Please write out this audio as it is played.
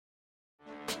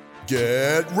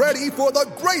Get ready for the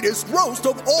greatest roast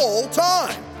of all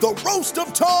time, the Roast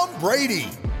of Tom Brady,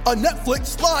 a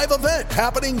Netflix live event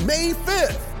happening May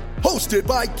 5th. Hosted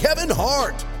by Kevin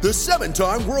Hart, the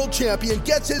 7-time world champion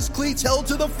gets his cleats held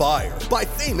to the fire by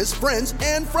famous friends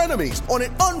and frenemies on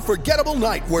an unforgettable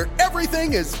night where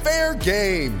everything is fair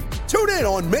game. Tune in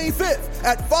on May 5th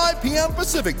at 5 p.m.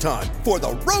 Pacific time for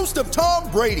the Roast of Tom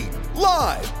Brady,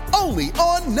 live only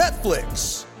on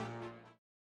Netflix.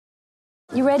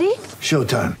 You ready?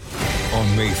 Showtime.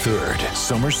 On May 3rd,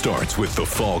 summer starts with The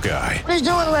Fall Guy. Let's do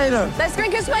it later. Let's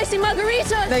drink a spicy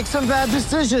margarita. Make some bad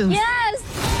decisions. Yes!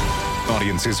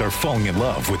 Audiences are falling in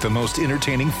love with the most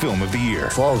entertaining film of the year.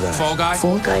 Fall Guy. Fall Guy?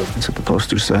 Fall guy. That's what the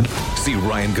poster said. See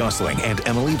Ryan Gosling and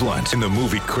Emily Blunt in the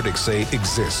movie critics say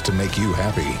exists to make you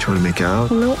happy. Trying to make it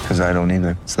out? Nope. Because I don't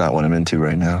either. It's not what I'm into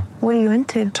right now. What are you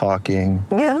into? Talking.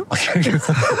 Yeah.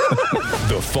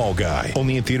 The Fall Guy.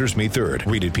 Only in theaters May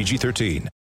 3rd. Rated PG-13.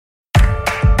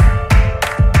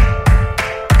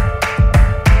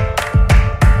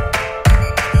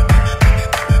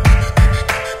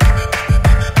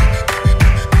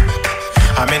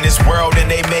 I'm in this world and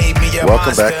they made me a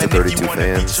Welcome monster. back to And if 32 you wanna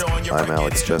Fans. be showing your I'm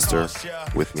Alex credit,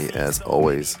 Chester. With me, as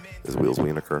always, is Wheels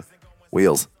Wienerker.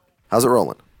 Wheels, how's it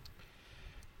rolling?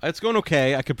 It's going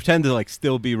okay. I could pretend to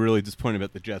still be really disappointed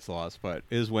about the Jets loss, but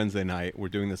it is Wednesday night. We're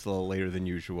doing this a little later than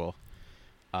usual.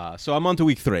 So I'm on to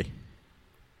week 3.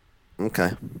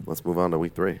 Okay, let's move on to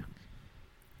week 3.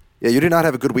 Yeah, you did not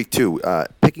have a good week 2.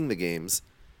 Picking the games,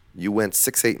 you went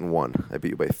 6-8-1. I beat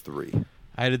you by 3.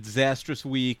 I had a disastrous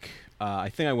week. I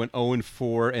think I went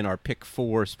 0-4 in our pick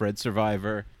 4 spread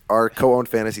survivor. Our co-owned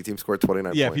fantasy team scored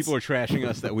 29 Yeah, points. people are trashing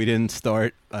us that we didn't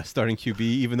start starting QB,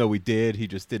 even though we did. He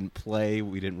just didn't play.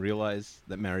 We didn't realize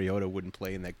that Mariota wouldn't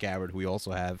play, and that Garrett, who we also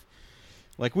have.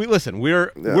 We're Listen,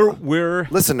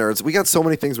 nerds, we got so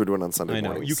many things we're doing on Sunday I know.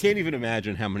 mornings. You can't even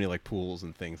imagine how many pools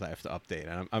and things I have to update.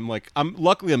 And I'm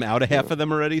luckily I'm out of half of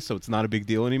them already, so it's not a big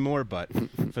deal anymore. But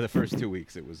for the first 2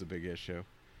 weeks, it was a big issue.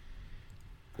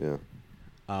 Yeah.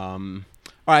 All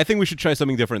right, I think we should try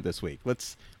something different this week.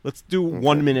 Let's do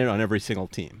 1 minute on every single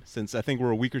team, since I think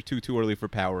we're a week or two too early for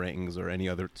power rankings or any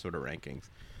other sort of rankings.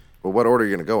 Well, what order are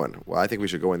you going to go in? Well, I think we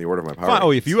should go in the order of my power Fine. rankings.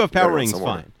 Oh, if you have power Better in rankings, some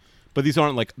order. fine. But these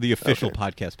aren't the official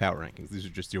podcast power rankings. These are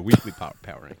just your weekly power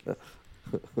rankings.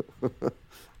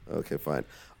 Okay, fine.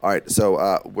 All right, so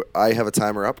I have a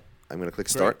timer up. I'm going to click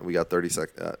start. Great. We got 30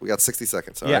 seconds. We got 60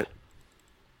 seconds. All Yeah. right.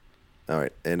 All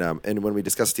right, and when we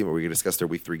discuss the team, are we going to discuss their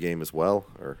week 3 game as well,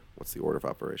 or what's the order of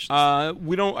operations?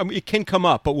 We don't. I mean, it can come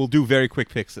up, but we'll do very quick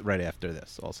picks right after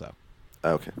this. Also.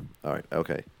 Okay. All right.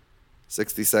 Okay.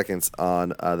 60 seconds on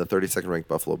the 32nd ranked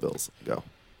Buffalo Bills. Go.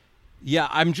 Yeah,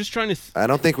 I'm just trying to. I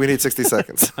don't think we need 60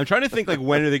 seconds. I'm trying to think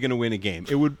when are they going to win a game?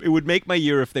 It would make my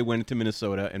year if they went to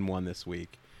Minnesota and won this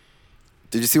week.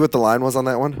 Did you see what the line was on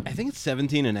that one? I think it's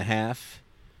 17.5.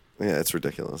 Yeah, it's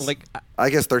ridiculous. Like,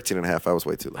 I guess 13.5. I was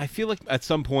way too low. I feel like at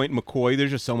some point McCoy, there's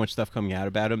just so much stuff coming out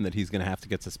about him that he's going to have to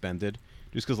get suspended,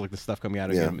 just because the stuff coming out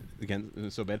again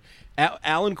is so bad.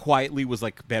 Allen quietly was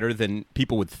better than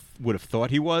people would have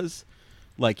thought he was.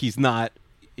 He's not.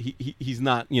 He's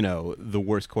not, the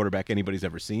worst quarterback anybody's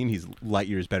ever seen. He's light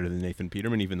years better than Nathan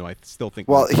Peterman, even though I still think.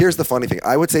 Well, here's the funny thing.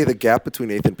 I would say the gap between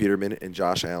Nathan Peterman and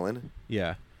Josh Allen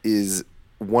is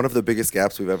one of the biggest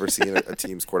gaps we've ever seen a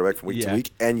team's quarterback from week to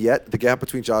week, and yet the gap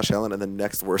between Josh Allen and the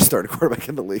next worst starting quarterback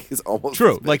in the league is almost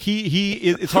true. as big.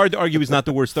 It's hard to argue he's not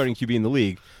the worst starting QB in the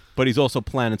league, but he's also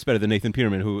planets better than Nathan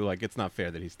Peterman, who it's not fair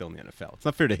that he's still in the NFL. It's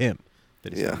not fair to him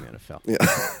that he's still in the NFL.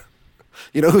 Yeah.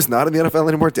 You know who's not in the NFL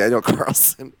anymore? Daniel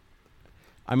Carlson.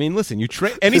 I mean, listen,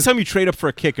 anytime you trade up for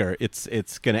a kicker, it's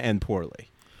going to end poorly.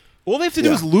 All they have to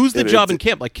do is lose the job in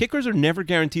camp. Kickers are never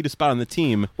guaranteed a spot on the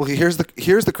team. Well, here's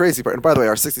the crazy part. And by the way,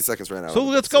 our 60 seconds ran out. So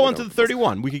let's go on to the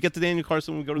 31. We could get to Daniel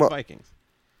Carlson when we go to the Vikings.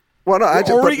 Well, no,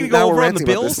 We're already going to go over on the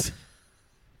Bills?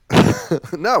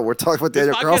 No, we're talking about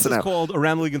Daniel Carlson now. This podcast is called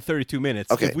Around the League in 32 Minutes.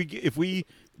 Okay. If we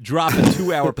drop a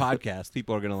 2-hour podcast,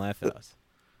 people are going to laugh at us.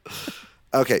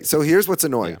 Okay, so here's what's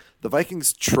annoying. Yeah. The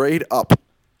Vikings trade up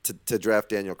to draft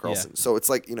Daniel Carlson. Yeah. So it's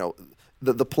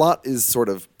the plot is sort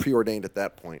of preordained at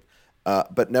that point.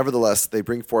 But nevertheless, they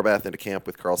bring Forbath into camp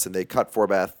with Carlson. They cut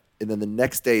Forbath, and then the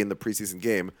next day in the preseason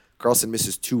game, Carlson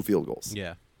misses 2 field goals.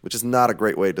 Yeah. Which is not a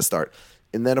great way to start.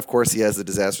 And then, of course, he has the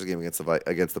disastrous game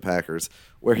against the Packers,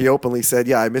 where he openly said,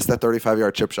 "Yeah, I missed that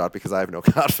 35-yard chip shot because I have no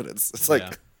confidence." It's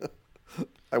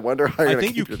I wonder how you're going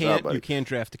to keep your job, buddy. You can't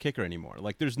draft a kicker anymore.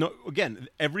 There's no. Again,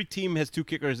 every team has 2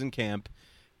 kickers in camp,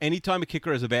 anytime a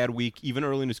kicker has a bad week, even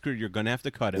early in his career, you're going to have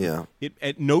to cut him.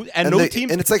 Yeah. No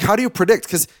team. And it's like, how do you predict?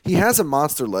 Because he has a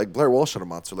monster leg. Blair Walsh had a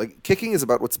monster leg. Kicking is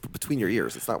about what's between your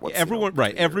ears. It's not what's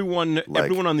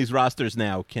everyone on these rosters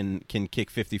now can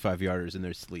kick 55-yarders in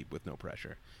their sleep with no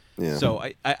pressure. Yeah. So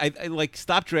I like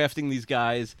stop drafting these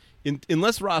guys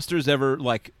unless rosters ever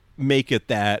like make it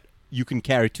that you can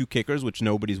carry 2 kickers, which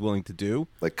nobody's willing to do.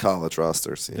 Like college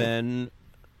rosters. Yeah. Then,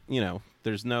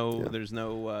 there's no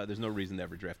reason to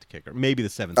ever draft a kicker. Maybe the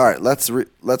 7th. All right,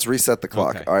 let's reset the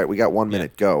clock. Okay. All right, we got 1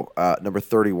 minute. Go. Number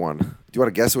 31. Do you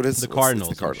want to guess who it is? The Cardinals.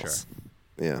 It's the Cardinals.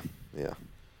 Sure. Yeah.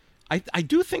 I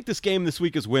do think this game this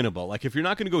week is winnable. Like, if you're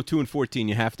not going to go 2-14,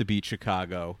 you have to beat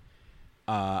Chicago.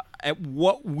 At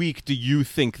what week do you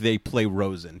think they play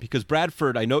Rosen? Because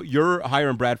Bradford, I know you're higher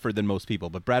on Bradford than most people,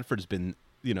 but Bradford's been,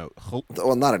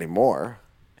 well, not anymore.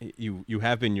 You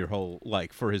have been your whole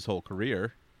for his whole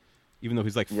career, even though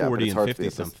he's like 40 and 50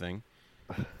 something.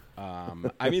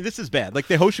 I mean, this is bad. Like,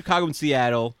 they host Chicago and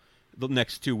Seattle the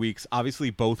next 2 weeks. Obviously,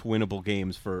 both winnable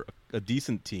games for a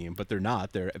decent team, but they're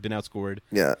not. They've been outscored.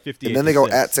 Yeah, 58 and then they go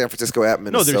at San Francisco, at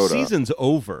Minnesota. No, their season's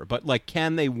over. But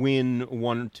can they win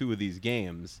 1 or 2 of these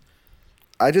games?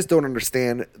 I just don't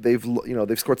understand. They've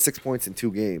scored 6 points in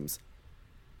 2 games,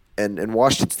 and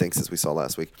Washington stinks, as we saw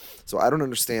last week. So I don't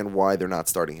understand why they're not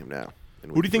starting him now.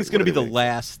 Who do you think is going to be the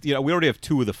last? We already have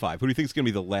 2 of the 5. Who do you think is going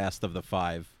to be the last of the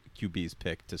 5 QBs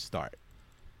picked to start?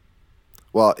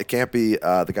 Well, it can't be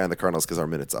the guy in the Cardinals because our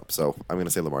minute's up. So I'm going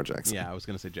to say Lamar Jackson. Yeah, I was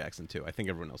going to say Jackson too. I think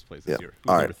everyone else plays this year.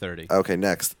 All right. Number 30. Okay,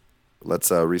 next.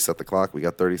 Let's reset the clock. We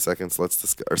got 30 seconds. Let's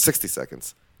discuss, or 60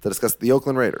 seconds to discuss the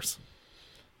Oakland Raiders.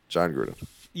 John Gruden.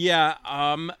 Yeah,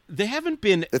 they haven't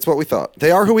been. It's what we thought.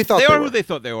 They are who we thought they were. They are who they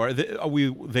thought they were.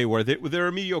 They were. They're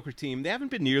a mediocre team. They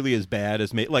haven't been nearly as bad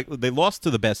as they lost to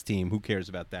the best team. Who cares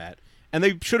about that? And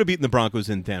they should have beaten the Broncos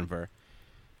in Denver.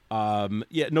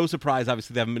 No surprise.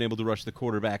 Obviously, they haven't been able to rush the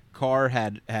quarterback. Carr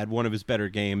had one of his better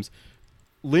games.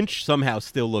 Lynch somehow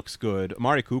still looks good.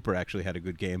 Amari Cooper actually had a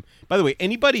good game. By the way,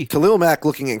 Khalil Mack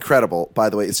looking incredible. By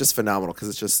the way, it's just phenomenal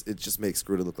because it just makes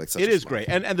Gruden look like such. It is great,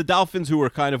 and the Dolphins, who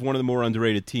are kind of one of the more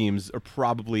underrated teams, are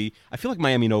probably. I feel like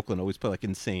Miami and Oakland always play like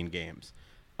insane games,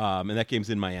 and that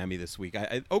game's in Miami this week.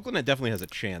 Oakland definitely has a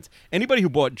chance. Anybody who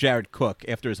bought Jared Cook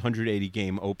after his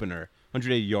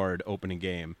 180-yard opening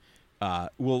game.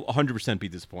 Will 100% be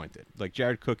disappointed. Like,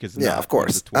 Jared Cook is not. Yeah, of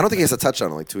course. I don't think he has a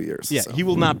touchdown in like 2 years. Yeah, so. He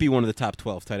will not be one of the top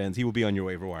 12 tight ends. He will be on your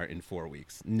waiver wire in 4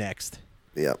 weeks. Next.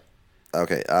 Yep.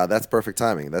 Okay, that's perfect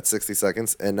timing. That's 60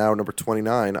 seconds. And now number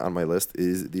 29 on my list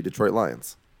is the Detroit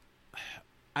Lions.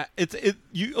 A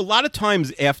lot of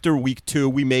times after week 2,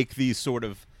 we make these sort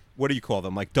of, what do you call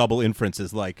them, like double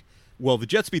inferences, like, well, the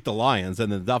Jets beat the Lions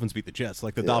and then the Dolphins beat the Jets.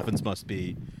 Like, the Dolphins must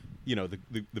be,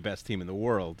 the best team in the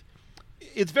world.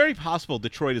 It's very possible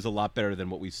Detroit is a lot better than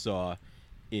what we saw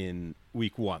in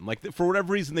week 1. Like, for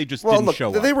whatever reason, they just didn't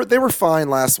show up. They were fine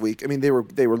last week. I mean, they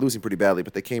were losing pretty badly,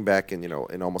 but they came back and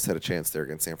almost had a chance there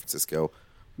against San Francisco.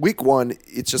 Week 1,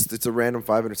 it's a random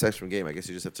 5-interception game. I guess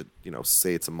you just have to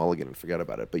say it's a mulligan and forget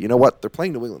about it. But you know what? They're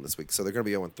playing New England this week, so they're going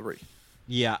to be 0-3.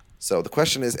 Yeah. So the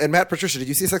question is, and Matt Patricia, did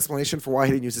you see his explanation for why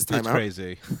he didn't use his timeout? It's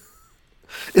crazy.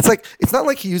 It's not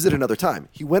like he used it another time.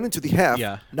 He went into the half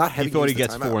not having. He thought he used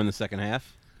gets the 4 in the second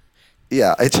half.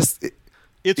 Yeah, it's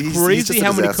crazy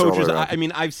how many coaches. I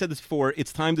mean, I've said this before.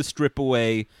 It's time to strip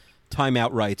away timeout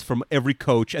rights from every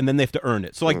coach, and then they have to earn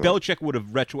it. So, Belichick would have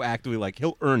retroactively,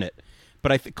 he'll earn it.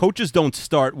 But I think coaches don't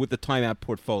start with the timeout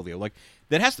portfolio. Like,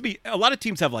 that has to be. A lot of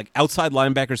teams have outside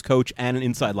linebackers coach and an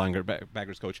inside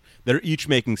linebackers coach that are each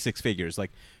making 6 figures.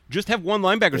 Like, just have one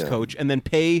linebackers coach and then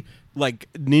pay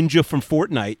Ninja from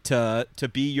Fortnite to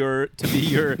be your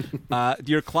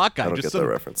clock guy. I don't get that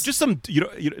reference. Just some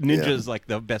Ninja is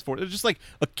the best Fortnite. Just the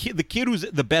kid who's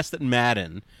the best at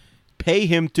Madden, pay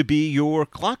him to be your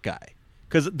clock guy,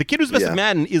 because the kid who's best at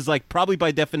Madden is probably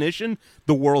by definition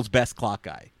the world's best clock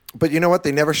guy. But you know what?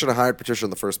 They never should have hired Patricia in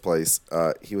the first place.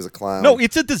 He was a clown. No,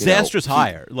 it's a disastrous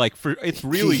hire. It's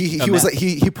really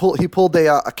he pulled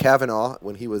a Kavanaugh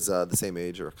when he was the same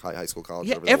age or high school, college.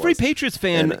 Yeah, every Patriots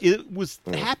fan was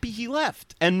happy he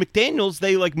left, and McDaniels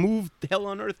they moved hell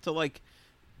on earth to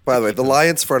By the way, the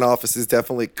Lions front office is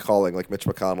definitely calling Mitch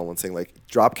McConnell and saying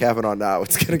drop Kavanaugh now.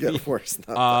 It's gonna get worse.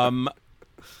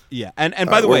 Yeah, and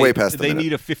by the way, they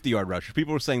need a 50-yard rusher.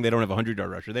 People were saying they don't have a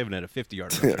 100-yard rusher. They haven't had a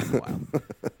 50-yard rusher in a while.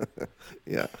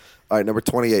 Yeah. All right, number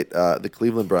 28, the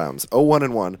Cleveland Browns,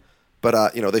 0-1-1,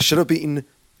 but they should have beaten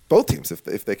both teams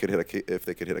if they could hit a kick.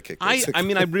 I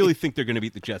mean, I really think they're going to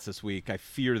beat the Jets this week. I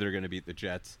fear they're going to beat the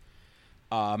Jets.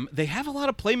 They have a lot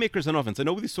of playmakers on offense. I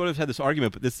know we sort of had this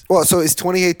argument, but this. Well, so is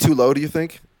 28 too low? Do you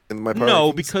think? in my power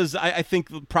No, rankings? because I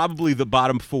think probably the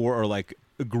bottom 4 are like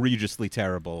egregiously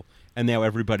terrible, and now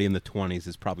everybody in the 20s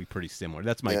is probably pretty similar.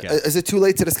 That's my guess. Is it too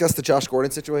late to discuss the Josh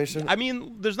Gordon situation? I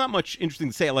mean, there's not much interesting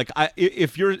to say. Like,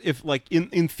 if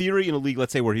in theory in a league,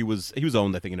 let's say where he was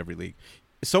owned, I think in every league,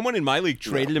 someone in my league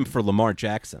traded him for Lamar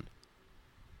Jackson,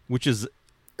 which is,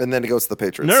 and then he goes to the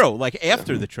Patriots. No, like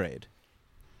after the trade.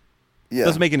 Yeah,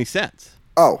 doesn't make any sense.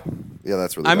 Oh, yeah,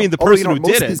 that's really. I mean, the Although, person who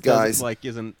did it guys,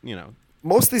 isn't.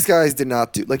 Most of these guys did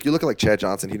not do. Like, you look at Chad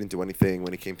Johnson, he didn't do anything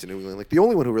when he came to New England. Like, the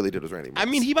only one who really did was Randy Moss. I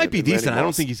mean, he might be decent. I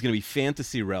don't think he's going to be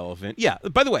fantasy relevant. Yeah.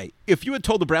 By the way, if you had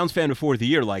told the Browns fan before the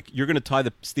year, like, you're going to tie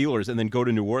the Steelers and then go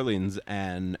to New Orleans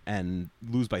and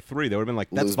lose by 3, they would have been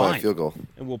like, that's lose fine. By a field goal.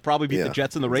 And we'll probably beat the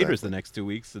Jets and the Raiders exactly. the next 2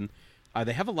 weeks. And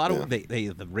they have a lot of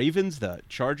the Ravens, the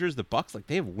Chargers, the Bucks. Like,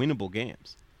 they have winnable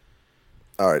games.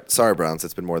 All right, sorry, Browns.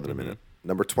 It's been more than a minute.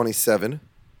 Number 27,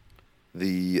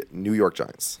 the New York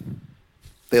Giants.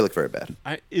 They look very bad.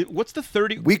 What's the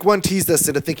 30? Week 1 teased us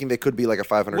into thinking they could be like a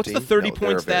 500 What's team. What's the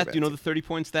 30-point stat? Do you know team. the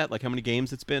 30-point stat? Like how many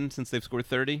games it's been since they've scored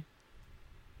 30?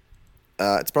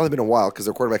 It's probably been a while because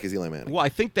their quarterback is Eli Manning. Well, I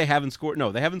think they haven't scored.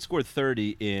 No, they haven't scored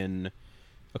 30 in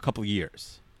a couple of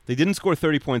years. They didn't score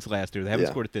 30 points last year. They haven't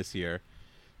scored it this year.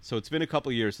 So it's been a couple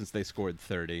of years since they scored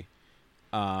 30.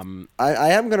 I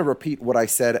am going to repeat what I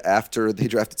said after they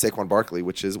drafted Saquon Barkley,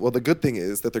 which is, well, the good thing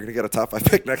is that they're going to get a top 5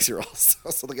 pick next year also,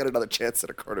 so they get another chance at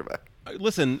a quarterback.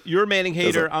 Listen, you're a Manning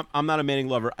hater. I'm not a Manning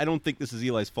lover. I don't think this is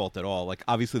Eli's fault at all. Like,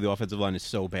 obviously, the offensive line is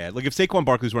so bad. Like, if Saquon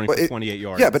Barkley's running for 28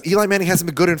 yards. Yeah, but Eli Manning hasn't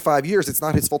been good in 5 years. It's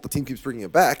not his fault the team keeps bringing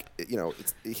him back.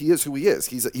 He is who he is.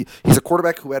 He's a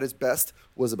quarterback who at his best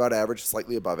was about average,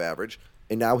 slightly above average,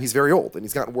 and now he's very old, and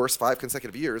he's gotten worse 5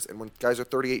 consecutive years, and when guys are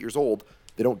 38 years old,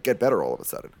 they don't get better all of a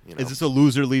sudden. Is this a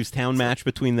loser leaves town match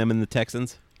between them and the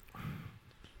Texans?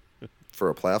 For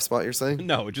a playoff spot, you're saying?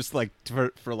 No, just like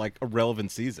for like a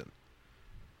relevant season.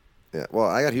 Yeah, well,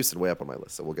 I got Houston way up on my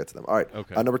list, so we'll get to them. All right,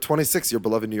 okay. Number 26, your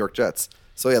beloved New York Jets.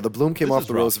 So, yeah, the bloom came off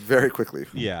the rose very quickly.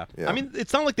 Yeah. I mean,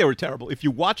 it's not like they were terrible. If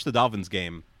you watch the Dolphins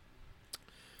game,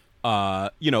 2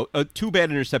 bad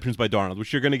interceptions by Darnold,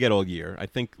 which you're going to get all year, I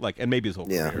think, and maybe his whole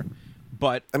career.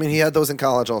 But I mean, he had those in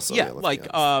college also. Yeah,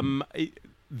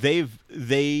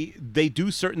 they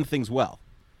do certain things well.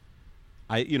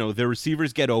 Their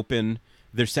receivers get open.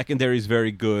 Their secondary is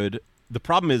very good. The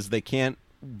problem is they can't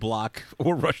block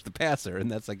or rush the passer, and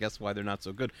that's, I guess, why they're not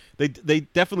so good. They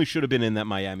definitely should have been in that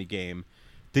Miami game.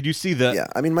 Did you see the? Yeah,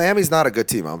 I mean, Miami's not a good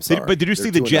team. I'm sorry. But did you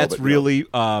see the Jets really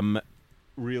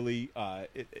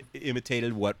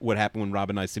imitated what happened when Rob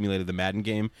and I simulated the Madden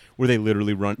game, where they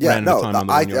literally ran the time on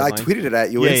the 1 yard line? I tweeted it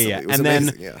at you instantly. It was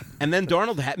amazing. And then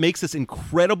Darnold makes this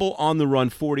incredible on-the-run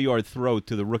 40-yard throw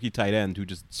to the rookie tight end who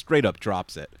just straight up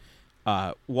drops it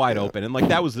wide open. And,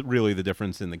 that was really the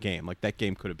difference in the game. That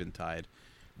game could have been tied.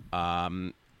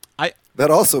 That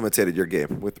also imitated your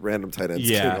game with random tight ends.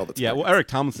 Yeah, all the yeah. Well, Eric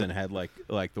Tomlinson had,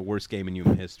 the worst game in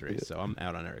human history, so I'm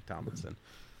out on Eric Tomlinson.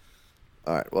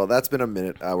 All right, well, that's been a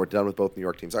minute. We're done with both New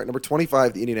York teams. All right, number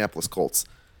 25, the Indianapolis Colts.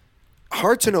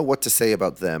 Hard to know what to say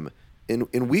about them.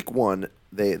 In week 1,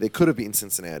 they could have beaten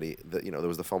Cincinnati. There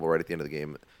was the fumble right at the end of the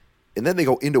game. And then they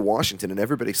go into Washington, and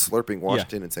everybody's slurping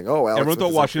Washington and saying, oh, Alex everyone Smith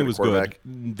thought Washington was good.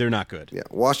 They're not good. Yeah,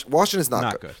 Washington is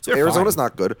not good. So Arizona's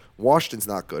not good. Washington's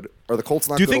not good. Are the Colts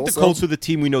not good? Do you think the Colts are the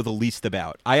team we know the least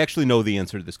about? I actually know the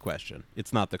answer to this question.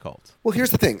 It's not the Colts. Well, here's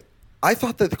the thing. I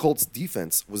thought that the Colts'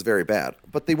 defense was very bad,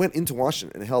 but they went into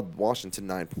Washington and held Washington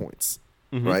 9 points,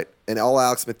 right? And all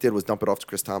Alex Smith did was dump it off to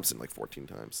Chris Thompson 14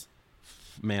 times.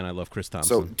 Man, I love Chris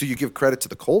Thompson. So do you give credit to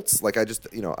the Colts? I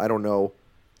don't know.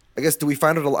 I guess do we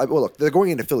find it? Well, look, they're going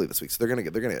into Philly this week, so they're gonna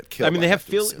get killed. I mean, they have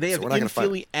Philly. They have in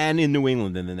Philly and in New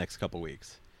England in the next couple of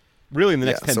weeks. Really, in the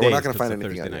next 10 days. We're not going to find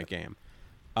anything Thursday out night yet. game.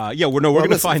 We're going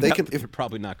to find out. They're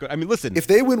probably not good. I mean, listen. If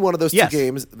they win one of those 2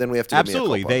 games, then we have to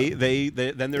absolutely.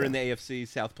 Then they're in the AFC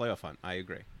South playoff hunt. I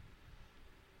agree.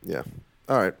 Yeah.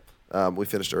 All right. We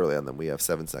finished early on them. We have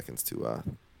 7 seconds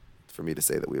for me to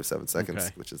say that we have 7 seconds,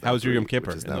 okay. which is how was your Yom Kippur?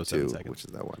 Which is now 2, 7 seconds. which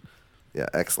is now 1. Yeah,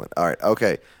 excellent. All right.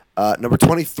 Okay. Number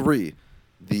 23,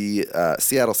 the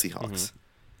Seattle Seahawks.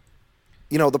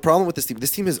 The problem with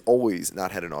this team has always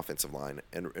not had an offensive line,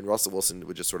 and Russell Wilson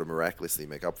would just sort of miraculously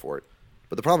make up for it.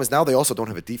 But the problem is now they also don't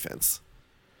have a defense.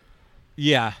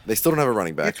 Yeah. They still don't have a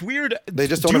running back. It's weird. They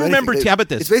just don't Do you have remember, anything. how about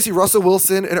this? It's basically Russell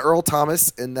Wilson and Earl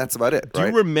Thomas, and that's about it, Do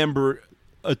you remember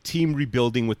a team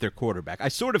rebuilding with their quarterback? I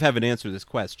sort of have an answer to this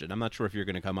question. I'm not sure if you're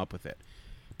going to come up with it.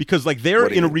 Because, they're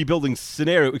in a rebuilding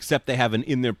scenario, except they have an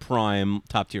in-their-prime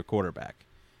top-tier quarterback.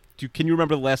 Can you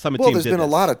remember the last time a team did this? There's been a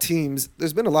lot of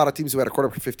teams who had a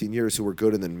quarterback for 15 years who were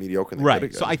good and then mediocre and then right. good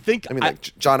again. So I think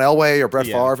John Elway or Brett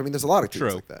Favre. I mean, there's a lot of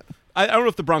teams like that. I don't know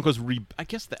if the Broncos I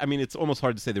guess it's almost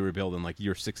hard to say they rebuild in like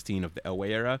year 16 of the Elway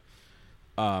era.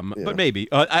 But maybe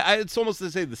it's almost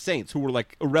to say the Saints, who were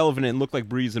like irrelevant and looked like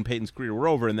Breeze and Peyton's career were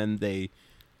over, and then they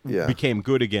became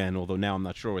good again. Although now I'm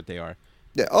not sure what they are.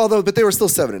 Yeah, but they were still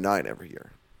 7-9 every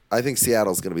year. I think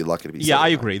Seattle's going to be lucky to be. Yeah, I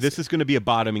agree. This is going to be a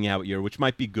bottoming out year, which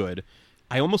might be good.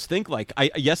 I almost think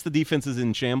yes, the defense is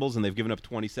in shambles, and they've given up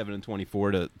 27 and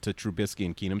 24 to Trubisky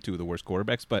and Keenum, two of the worst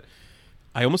quarterbacks. But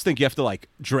I almost think you have to like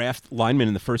draft linemen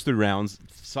in the first 3 rounds.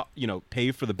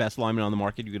 Pay for the best lineman on the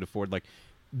market you could afford. Like,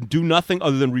 do nothing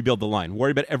other than rebuild the line.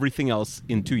 Worry about everything else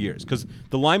in 2 years, because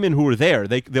the linemen who are there,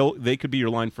 they could be your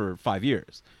line for 5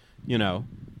 years.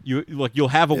 You'll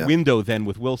have a window then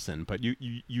with Wilson, but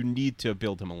you need to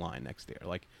build him a line next year.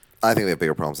 Like, I think they have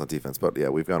bigger problems on defense, but yeah,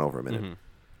 we've gone over a minute. Mm-hmm.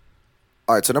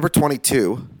 All right, so number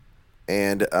 22,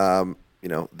 and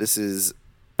this is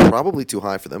probably too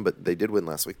high for them, but they did win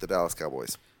last week. The Dallas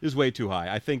Cowboys. This is way too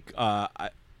high. I think on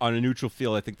a neutral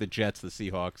field, I think the Jets, the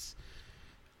Seahawks.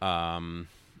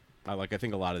 I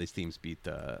think a lot of these teams beat.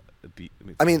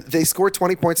 I mean, they scored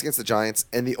 20 points against the Giants,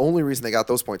 and the only reason they got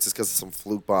those points is because of some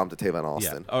fluke bomb to Tavon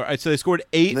Austin. Yeah. All right, so they scored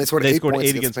 8. And they scored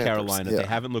 8 against Carolina. Yeah. They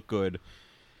haven't looked good.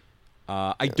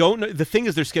 I don't know. The thing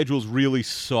is, their schedule is really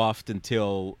soft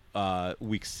until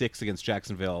week 6 against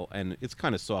Jacksonville, and it's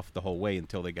kind of soft the whole way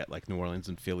until they get like New Orleans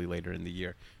and Philly later in the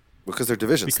year. Because their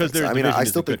division. I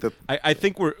still think that. I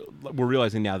think we're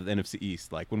realizing now that the NFC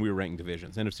East, like when we were ranking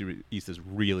divisions, NFC East is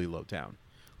really low down.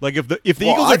 Like if the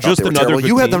Eagles are just another good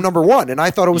you had team, them number 1, and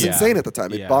I thought it was insane at the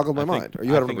time. It boggled my mind. Or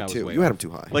you had them number 2. You had them too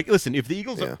high. Like, listen, if the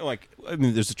Eagles are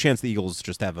there's a chance the Eagles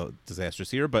just have a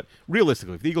disastrous year, but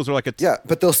realistically, if the Eagles are like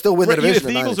but they'll still win the division.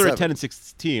 If the Eagles are a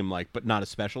 10-6 team, but not a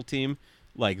special team,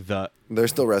 they're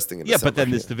still resting in December. But then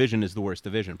this division is the worst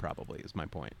division, probably. Is my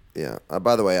point. Yeah.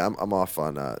 By the way, I'm off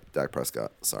on Dak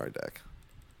Prescott. Sorry, Dak.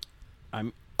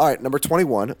 All right, number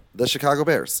 21, the Chicago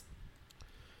Bears.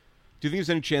 Do you think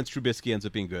there's any chance Trubisky ends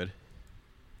up being good?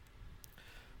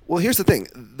 Well, here's the thing.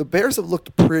 The Bears have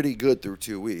looked pretty good through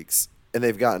 2 weeks, and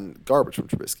they've gotten garbage from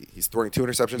Trubisky. He's throwing 2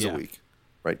 interceptions a week,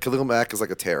 right? Khalil Mack is like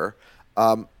a terror.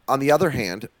 On the other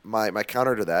hand, my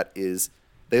counter to that is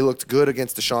they looked good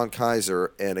against DeShone Kizer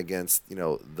and against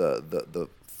the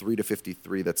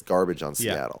 3-53 that's garbage on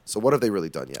Seattle. So what have they really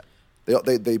done yet?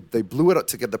 They blew it up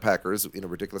to get the Packers in a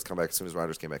ridiculous comeback as soon as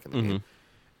Rodgers came back in the game.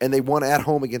 And they won at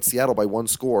home against Seattle by 1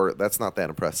 score. That's not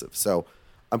that impressive. So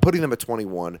I'm putting them at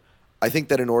 21. I think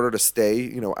that in order to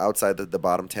stay, outside the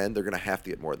bottom 10, they're going to have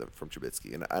to get more from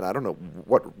Trubisky. And I don't know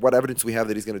what evidence we have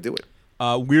that he's going to do it.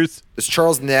 This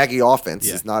Charles Nagy offense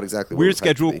is not exactly weird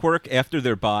schedule quirk. After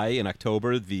their bye in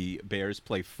October, the Bears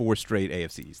play 4 straight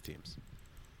AFC East teams.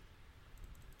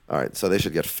 All right, so they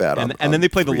should get fat and then they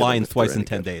play the Lions twice in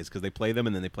 10 days because they play them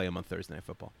and then they play them on Thursday Night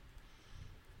Football.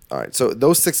 All right, so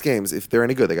those 6 games, if they're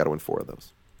any good, they got to win 4 of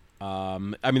those.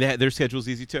 Their schedule's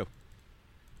easy too.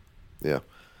 Yeah.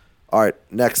 All right,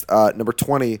 next, number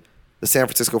 20, the San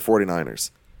Francisco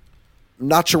 49ers.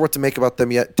 Not sure what to make about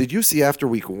them yet. Did you see after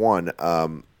week 1,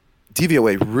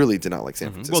 DVOA really did not like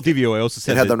San Francisco. Well, DVOA also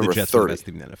said that the Jets were the best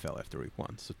team in the NFL after week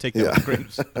 1. So take that with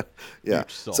grains. Yeah.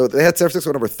 So they had San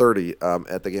Francisco number 30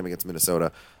 at the game against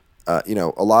Minnesota. A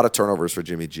lot of turnovers for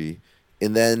Jimmy G.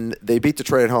 And then they beat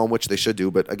Detroit at home, which they should do.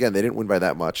 But, again, they didn't win by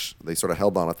that much. They sort of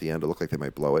held on at the end. It looked like they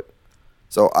might blow it.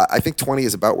 So I think 20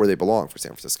 is about where they belong for San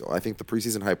Francisco. I think the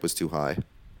preseason hype was too high.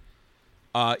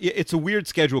 It's a weird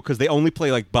schedule because they only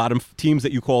play like bottom teams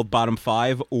that you called bottom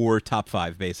 5 or top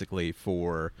 5, basically,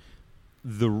 for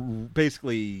the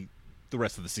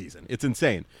rest of the season. It's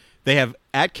insane. They have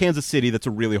at Kansas City, that's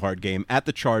a really hard game. At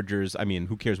the Chargers, I mean,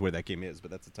 who cares where that game is, but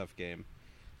that's a tough game.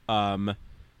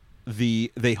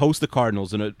 They host the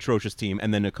Cardinals, an atrocious team,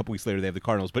 and then a couple weeks later they have the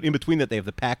Cardinals. But in between that, they have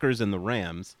the Packers and the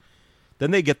Rams. Then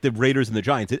they get the Raiders and the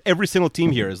Giants. Every single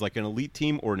team here is like an elite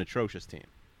team or an atrocious team.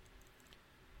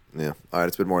 Yeah. All right,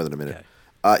 it's been more than a minute.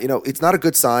 Okay. It's not a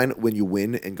good sign when you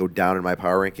win and go down in my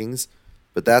power rankings,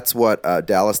 but that's what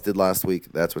Dallas did last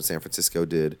week. That's what San Francisco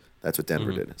did. That's what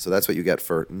Denver did. So that's what you get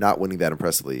for not winning that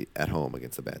impressively at home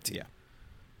against a bad team. Yeah.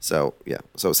 So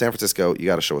San Francisco, you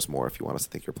got to show us more if you want us to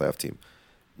think you're a playoff team.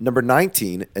 Number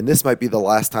 19, and this might be the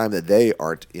last time that they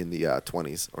aren't in the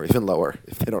 20s or even lower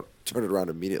if they don't turn it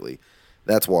around immediately.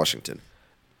 That's Washington.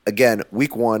 Again,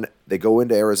 week 1, they go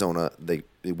into Arizona. They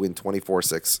win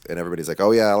 24-6, and everybody's like,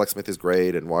 oh, yeah, Alex Smith is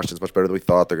great, and Washington's much better than we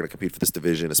thought. They're going to compete for this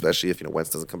division, especially if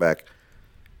Wentz doesn't come back.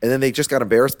 And then they just got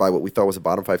embarrassed by what we thought was a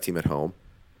bottom 5 team at home,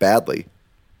 badly.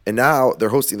 And now they're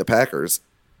hosting the Packers,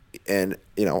 and,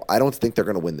 I don't think they're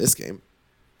going to win this game.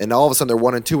 And all of a sudden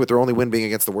they're 1-2 with their only win being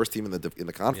against the worst team in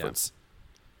the conference. Yeah.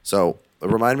 So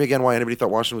remind me again why anybody thought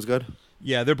Washington was good.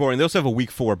 Yeah, they're boring. They also have a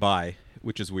week 4 bye,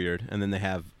 which is weird, and then they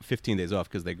have 15 days off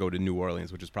because they go to New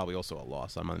Orleans, which is probably also a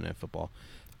loss on Monday Night Football.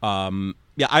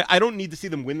 I don't need to see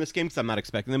them win this game because I'm not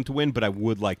expecting them to win, but I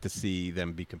would like to see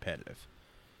them be competitive.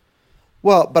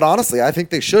 Well, but honestly, I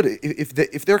think they should.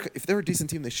 If they're a decent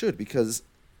team, they should, because,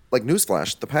 like,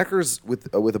 newsflash, the Packers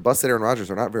with a busted Aaron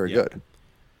Rodgers are not very good.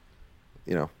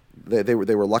 You know, they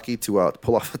were lucky to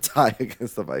pull off a tie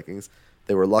against the Vikings.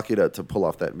 They were lucky to pull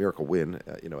off that miracle win,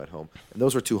 at home. And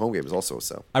those were 2 home games also.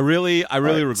 So I really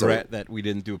regret that we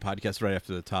didn't do a podcast right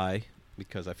after the tie,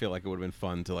 because I feel like it would have been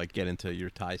fun to get into your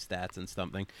tie stats and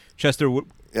something. Chester,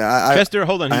 Chester,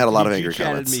 hold on. I had a lot of angry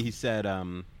comments. Me. He said,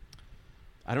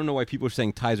 I don't know why people are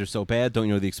saying ties are so bad. Don't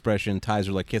you know the expression, ties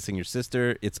are like kissing your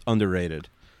sister? It's underrated.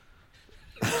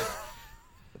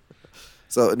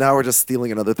 So now we're just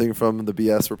stealing another thing from the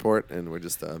BS report, and we're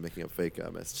just making up fake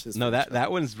messages. No,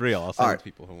 that one's real. I'll send it to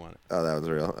people who want it. Oh, that one's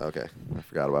real? Okay. I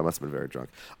forgot about it. I must have been very drunk.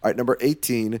 All right, number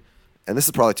 18, and this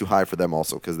is probably too high for them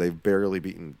also because they've barely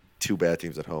beaten 2 bad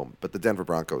teams at home, but the Denver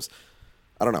Broncos,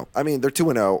 I don't know. I mean, they're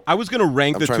 2-0. I was going to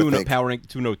rank the power rank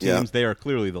 2-0 teams. Yeah. They are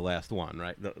clearly the last one,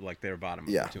 right? They're bottom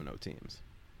of the 2-0 teams.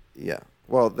 Yeah.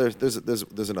 Well,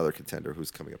 there's another contender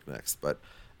who's coming up next, but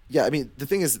yeah, I mean, the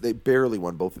thing is they barely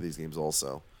won both of these games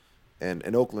also. And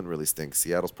Oakland really stinks.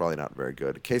 Seattle's probably not very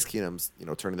good. Case Keenum's,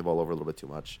 turning the ball over a little bit too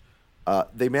much.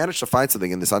 They managed to find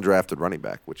something in this undrafted running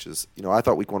back, which is, I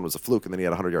thought week 1 was a fluke, and then he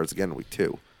had 100 yards again in week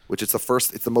 2, which it's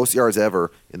the most yards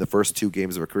ever in the first 2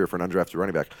 games of a career for an undrafted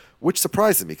running back, which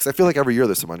surprises me because I feel like every year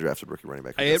there's some undrafted rookie running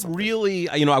back. It really,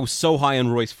 I was so high on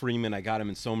Royce Freeman. I got him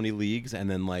in so many leagues, and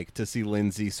then to see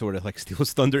Lindsey sort of steal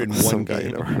his thunder in one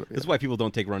game. This is why people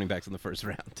don't take running backs in the first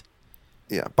round.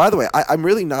 Yeah. By the way, I'm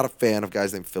really not a fan of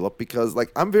guys named Philip because,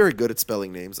 I'm very good at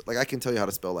spelling names. I can tell you how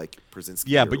to spell, Brzezinski.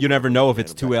 Yeah, but you never know if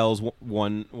it's 2 L's,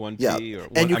 one T. Yeah,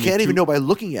 and you can't even know by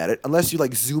looking at it unless you,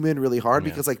 zoom in really hard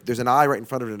because, there's an I right in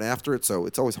front of it and after it, so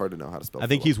it's always hard to know how to spell I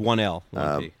think Phillip. He's 1 L,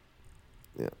 1 T.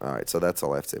 Yeah, all right, so that's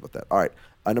all I have to say about that. All right,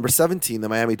 number 17, the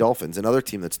Miami Dolphins, another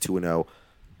team that's 2-0,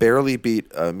 barely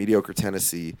beat mediocre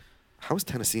Tennessee. How is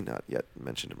Tennessee not yet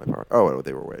mentioned in my power? Oh,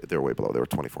 they were way below. They were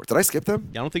 24. Did I skip them?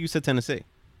 Yeah, I don't think you said Tennessee.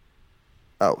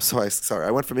 Oh, sorry. I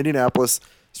went from Indianapolis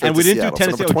straight and we to didn't Seattle. do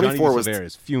Tennessee. So number 24 was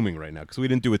is fuming right now because we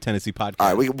didn't do a Tennessee podcast.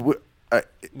 All right,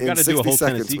 in 60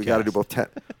 seconds we got to do both.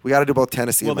 We got to do both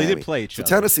Tennessee. Well, and Miami. They did play each other.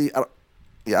 So Tennessee, I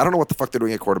don't know what the fuck they're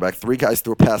doing at quarterback. 3 guys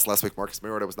threw a pass last week. Marcus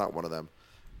Mariota was not one of them.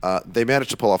 They managed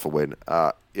to pull off a win.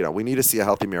 We need to see a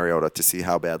healthy Mariota to see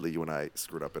how badly you and I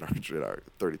screwed up in our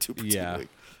 32 league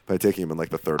by taking him in the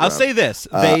 3rd round. I'll say this: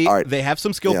 they have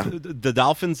some skill. Yeah. The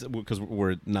Dolphins, because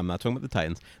I'm not talking about the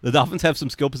Titans. The Dolphins have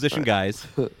some skill position guys.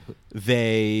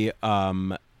 They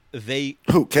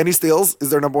who? Kenny Stills is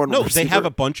their number 1 receiver? No, they have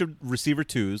a bunch of receiver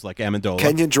 2s like Amendola,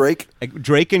 Kenyon Drake,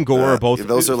 and Gore are both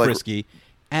frisky,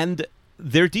 and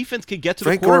their defense can get to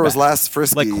Frank the quarterback. Gore was last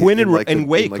frisky. Quinn and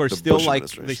Wake are still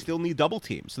they still need double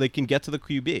teams, so they can get to the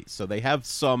QB. So they have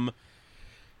some.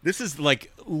 This is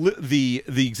the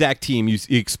exact team you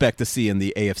expect to see in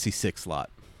the AFC 6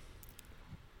 slot.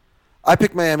 I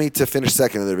picked Miami to finish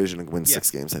second in the division and win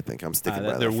 6 games. I think I'm sticking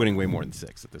by that. They're winning way more than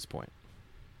 6 at this point.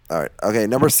 All right. Okay,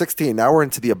 number 16. Now we're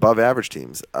into the above-average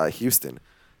teams. Houston,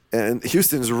 and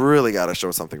Houston's really got to show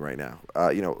something right now.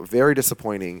 Very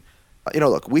disappointing.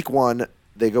 Look, week 1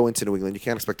 they go into New England. You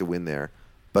can't expect to win there,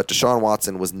 but Deshaun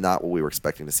Watson was not what we were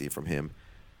expecting to see from him.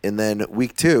 And then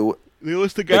week 2. They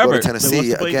go to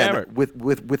Tennessee again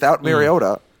without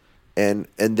Mariota, and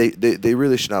they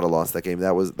really should not have lost that game.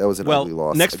 That was an ugly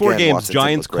loss. Next 4 games: Washington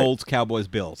Giants, Colts, Cowboys,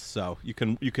 Bills. So you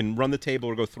can run the table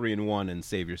or go 3-1 and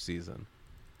save your season.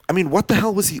 I mean, what the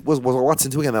hell was Watson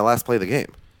doing in that last play of the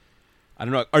game? I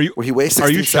don't know. Are you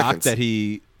shocked seconds? that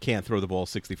he can't throw the ball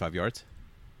 65 yards?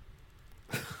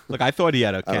 Look, I thought he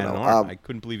had a cannon arm. I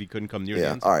couldn't believe he couldn't come near the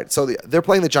end zone. All right. So they're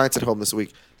playing the Giants at home this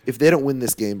week. If they don't win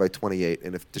this game by 28,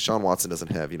 and if Deshaun Watson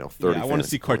doesn't have 30, I want to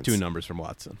see cartoon numbers from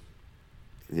Watson.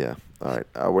 Yeah. All right.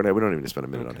 We don't even need to spend a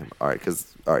minute on him. All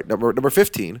right. Number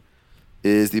 15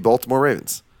 is the Baltimore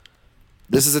Ravens.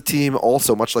 This is a team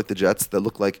also much like the Jets that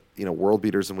look like world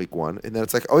beaters in week 1, and then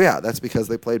it's like, oh yeah, that's because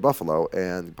they played Buffalo,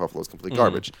 and Buffalo's complete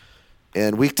garbage.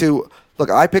 And week 2, look,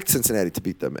 I picked Cincinnati to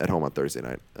beat them at home on Thursday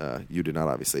night. You did not,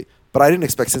 obviously, but I didn't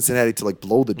expect Cincinnati to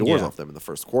blow the doors off them in the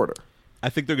first quarter. I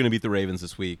think they're going to beat the Ravens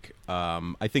this week.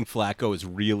 I think Flacco is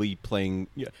really playing.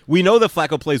 We know that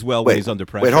Flacco plays well when he's under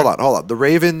pressure. Wait, hold on. The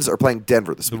Ravens are playing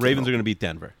Denver this week. The Ravens are going to beat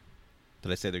Denver.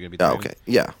 Did I say they're going to beat the Ravens? Okay,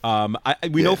 yeah.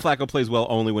 We know Flacco plays well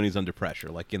only when he's under pressure,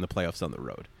 like in the playoffs on the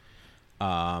road.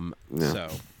 So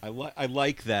I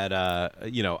like that.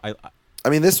 I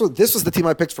mean, this was the team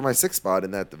I picked for my 6th spot in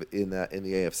the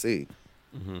AFC.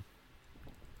 Mm-hmm.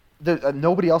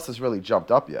 nobody else has really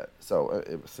jumped up yet. So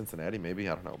Cincinnati, maybe,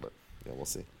 I don't know, but yeah, we'll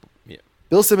see. Yeah.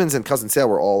 Bill Simmons and Cousin Sale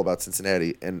were all about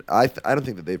Cincinnati, and I don't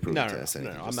think that they've proven to us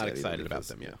anything. No, I'm not excited about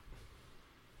them. Yeah.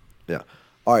 Yeah.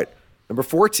 All right. Number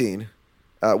 14.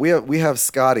 We have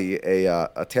Scotty,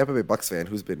 a Tampa Bay Bucks fan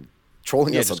who's been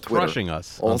trolling us on Twitter, crushing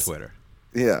us on Twitter.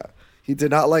 Yeah. He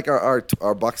did not like our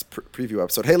Bucks preview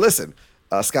episode. Hey, listen,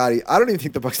 Scotty, I don't even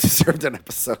think the Bucks deserved an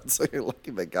episode, so you're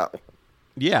lucky they got one.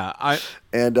 Yeah,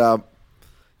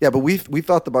 but we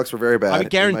thought the Bucks were very bad. I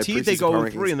guaranteed they go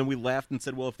 0-3, and then we laughed and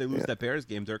said, "Well, if they lose that Bears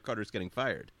game, Dirk Cutter's getting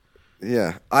fired."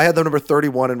 Yeah, I had them number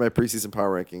 31 in my preseason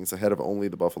power rankings, ahead of only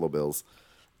the Buffalo Bills,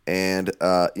 and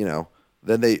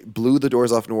then they blew the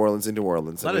doors off New Orleans in New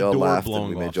Orleans, and we all laughed and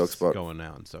we made jokes about going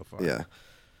on so far. Yeah.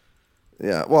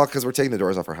 Yeah, well, because we're taking the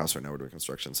doors off our house right now. We're doing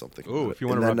construction, something. Ooh, if you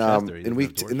want to rub Chester,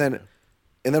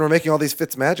 and then we're making all these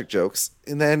Fitz magic jokes,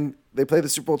 and then they play the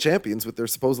Super Bowl champions with their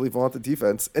supposedly vaunted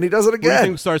defense, and he does it again. What do you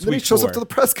think starts and then week he shows 4? up to the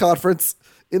press conference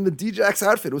in the D-Jax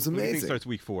outfit. It was amazing. What do you think starts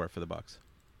week 4 for the Bucks?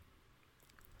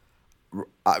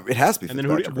 It has to be. And then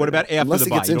what about after the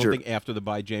bye? You don't think after the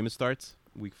bye Jameis starts?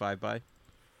 Week 5 bye?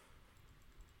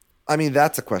 I mean,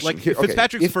 that's a question. Like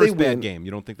Fitzpatrick's first bad game.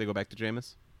 You don't think they go back to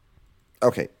Jameis?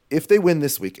 Okay, if they win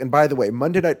this week, and by the way,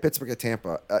 Monday night Pittsburgh at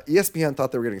Tampa, ESPN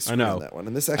thought they were getting screwed on that one,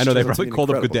 and this actually I know they probably called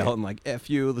up Goodell and like, "F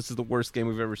you, this is the worst game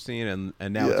we've ever seen,"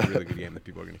 and now it's a really good game that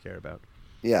people are going to care about.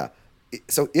 Yeah,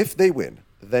 so if they win,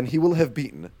 then he will have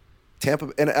beaten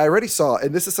Tampa, and I already saw,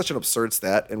 and this is such an absurd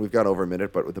stat, and we've gone over a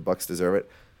minute, but the Bucs deserve it.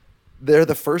 They're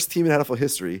the first team in NFL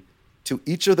history to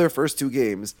each of their first 2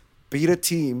 games beat a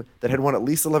team that had won at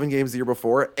least 11 games the year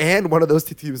before, and one of those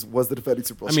 2 teams was the defending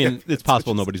Super Bowl champions. It's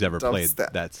possible nobody's ever played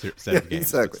that set of games.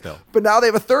 Exactly. But, but now they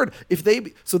have a third.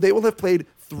 So they will have played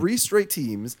 3 straight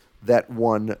teams that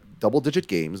won double-digit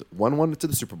games. One won to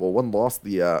the Super Bowl, one lost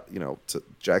to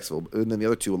Jacksonville, and then the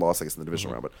other 2 lost, I guess, in the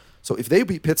divisional round. But so if they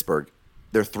beat Pittsburgh,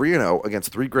 they're 3-0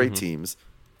 against 3 great teams.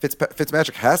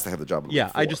 Fitzmagic has to have the job.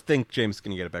 Yeah, I just think James is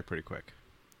going to get it back pretty quick.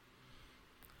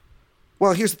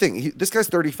 Well, here's the thing. This guy's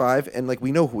 35, and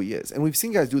we know who he is, and we've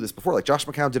seen guys do this before. Like Josh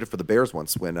McCown did it for the Bears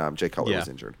once when Jay Cutler was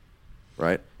injured,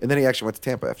 right? And then he actually went to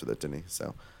Tampa after that, didn't he?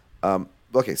 So,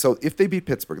 okay. So if they beat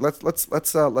Pittsburgh,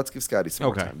 let's give Scotty some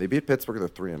more time. They beat Pittsburgh, they're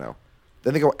 3-0.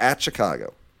 Then they go at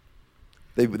Chicago.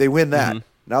 They win that.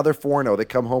 Now they're 4-0. They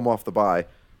come home off the bye.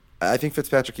 I think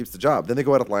Fitzpatrick keeps the job. Then they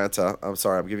go at Atlanta. I'm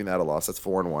sorry, I'm giving that a loss. That's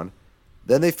 4-1.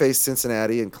 Then they face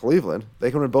Cincinnati and Cleveland. They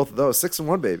can win both of those.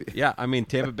 6-1, baby. Yeah, I mean,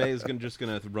 Tampa Bay is just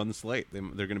going to run the slate. They're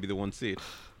going to be the 1 seed.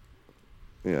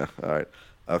 Yeah, all right.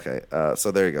 Okay, so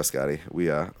there you go, Scotty.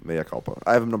 Mea culpa.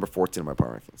 I have them number 14 in my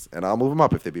power rankings, and I'll move them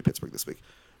up if they beat Pittsburgh this week.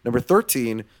 Number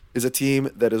 13 is a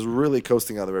team that is really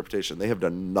coasting on their reputation. They have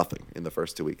done nothing in the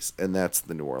first 2 weeks, and that's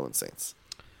the New Orleans Saints.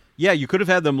 Yeah, you could have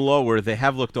had them lower. They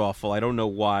have looked awful. I don't know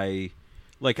why.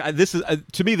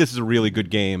 To me, this is a really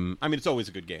good game. I mean, it's always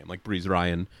a good game. Like Breeze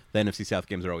Ryan, the NFC South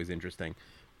games are always interesting.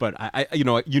 But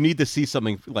you need to see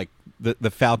something like the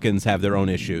Falcons have their own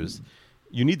issues.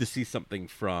 You need to see something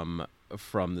from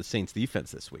the Saints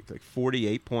defense this week. Like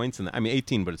 48 points,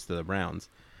 18, but it's the Browns.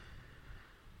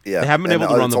 Yeah, they haven't been able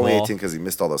to run the ball. It's only 18 because he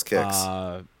missed all those kicks.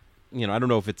 I don't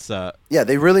know if it's. Yeah,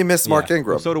 they really miss Mark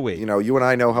Ingram. Well, so do we. You and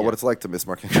I know what it's like to miss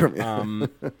Mark Ingram.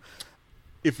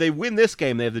 If they win this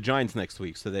game, they have the Giants next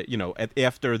week. So that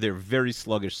after their very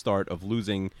sluggish start of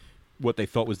losing what they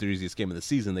thought was their easiest game of the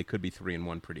season, they could be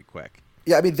 3-1 pretty quick.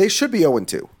 Yeah, I mean they should be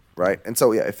 0-2, right? And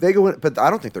so if they go in, but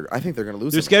I think they're going to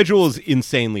lose. Their schedule is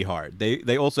insanely hard.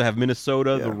 They also have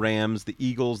Minnesota, the Rams, the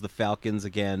Eagles, the Falcons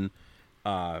again,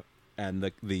 and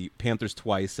the Panthers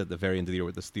twice at the very end of the year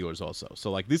with the Steelers also.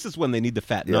 So this is when they need to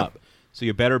fatten up. So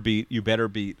you better beat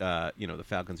the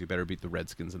Falcons. You better beat the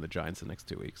Redskins and the Giants the next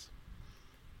 2 weeks.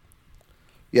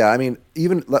 Yeah, I mean,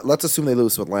 even let's assume they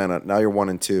lose to Atlanta. Now you're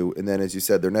 1-2, and then as you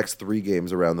said, their next 3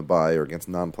 games around the bye are against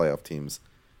non-playoff teams,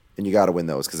 and you got to win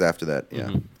those because after that,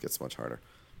 it gets much harder.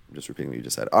 I'm just repeating what you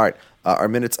just said. All right, our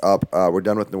minute's up. We're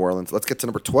done with New Orleans. Let's get to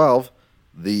number 12,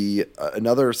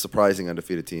 another surprising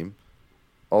undefeated team.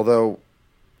 Although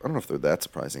I don't know if they're that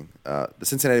surprising. The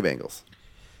Cincinnati Bengals.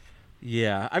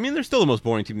 Yeah, I mean they're still the most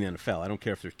boring team in the NFL. I don't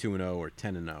care if they're 2-0 or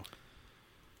 10-0.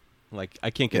 I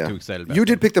can't get too excited about You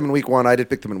them. did pick them in week 1. I did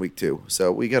pick them in week 2. So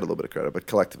we get a little bit of credit, but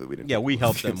collectively we didn't. Yeah, we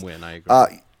helped them win. I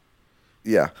agree.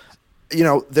 Yeah.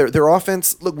 Their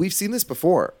offense, look, we've seen this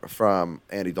before from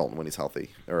Andy Dalton when he's healthy.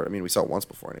 We saw it once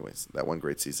before anyways, that one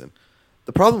great season.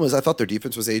 The problem was I thought their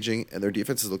defense was aging, and their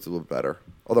defenses looked a little better,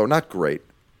 although not great.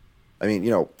 I mean,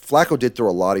 Flacco did throw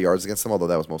a lot of yards against them, although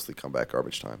that was mostly comeback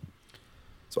garbage time.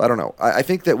 So I don't know. I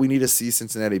think that we need to see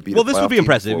Cincinnati beat. Well, this would be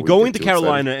impressive. Going to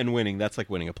Carolina and winning, that's like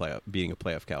beating a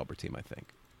playoff caliber team, I think.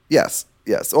 Yes.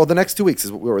 Well, the next 2 weeks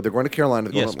is what they're going to Carolina.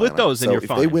 They're going to split Atlanta. those, and you're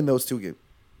fine. If they win those 2 games,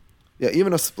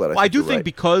 even a split. I do think right.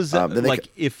 because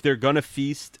if they're going to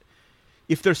feast,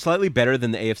 if they're slightly better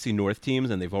than the AFC North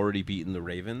teams and they've already beaten the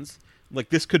Ravens, like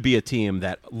this could be a team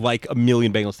that, like a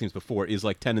million Bengals teams before, is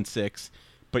like 10-6,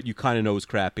 but you kind of know is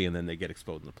crappy, and then they get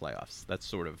exposed in the playoffs. That's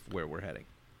sort of where we're heading.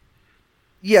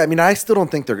 Yeah, I mean, I still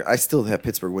don't think I still have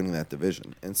Pittsburgh winning that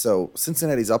division, and so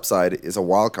Cincinnati's upside is a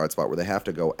wild card spot where they have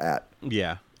to go at.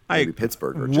 Yeah. Maybe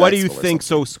Pittsburgh or what do you Jacksonville think?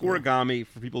 So scoregami,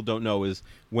 for people who don't know, is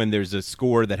when there's a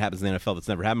score that happens in the NFL that's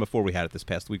never happened before. We had it this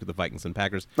past week with the Vikings and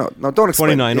Packers. No, don't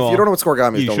explain. 29 If you don't know what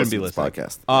scoregami is, don't listen to this listening.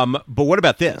 podcast. But what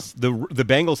about this? The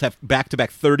Bengals have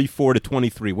back-to-back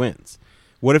 34-23 wins.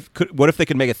 What if they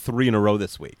could make it 3 in a row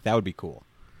this week? That would be cool.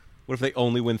 What if they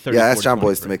only win 34? Yeah, ask John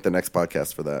Boyce to make the next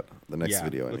podcast for that. The next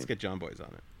video. Let's get John Boyce on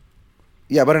it.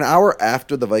 Yeah, but an hour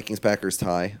after the Vikings-Packers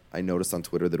tie, I noticed on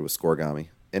Twitter that it was scoregami.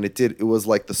 And it was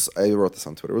like I wrote this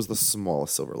on Twitter. It was the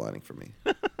smallest silver lining for me.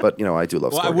 But, I do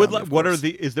love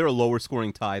scoregami. Is there a lower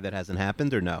scoring tie that hasn't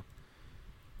happened or no?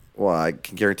 Well, I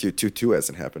can guarantee you 2-2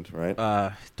 hasn't happened, right?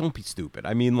 Don't be stupid.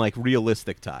 I mean, like,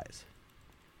 realistic ties.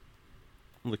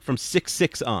 Like, from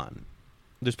 6-6 on.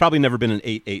 There's probably never been an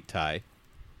 8-8 tie.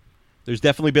 There's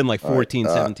definitely been, like, 14,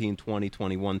 17, 20,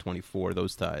 21, 24,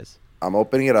 those ties. I'm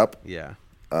opening it up. Yeah.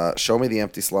 Show me the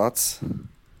empty slots.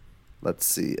 Let's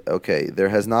see. Okay, there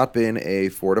has not been a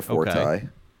 4-4 tie.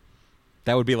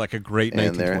 That would be like a great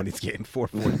 1920s game,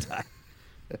 4-4 tie.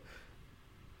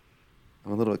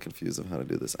 I'm a little bit confused on how to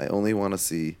do this. I only want to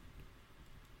see.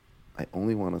 Do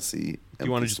you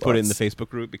want to just put it in the Facebook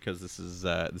group because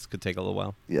this could take a little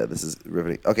while? Yeah, this is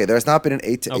riveting. Okay, there's not been an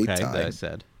 8-8 tie. Okay, that I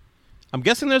said. I'm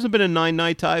guessing there hasn't been a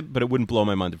 9-9 tie, but it wouldn't blow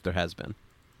my mind if there has been.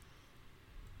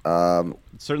 It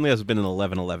certainly hasn't been an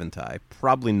 11-11 tie.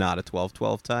 Probably not a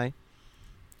 12-12 tie.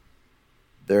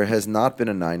 There has not been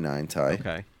a 9-9 tie.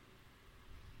 Okay.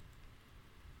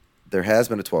 There has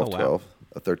been a 12-12,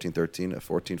 a 13-13, a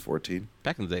 14-14.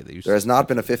 Back in the day, they used. There has not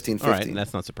been a 15-15. All right, and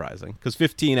that's not surprising because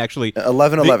 15 actually.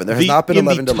 11-11. There has not been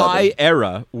 11-11 in the tie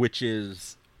era, which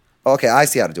is. Okay, I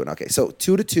see how to do it. Okay, so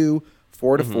 2-2,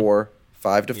 4-4,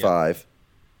 5-5,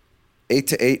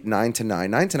 8-8, 9-9.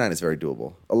 9-9 is very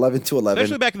doable. 11-11.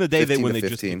 Especially back in the day when they 15.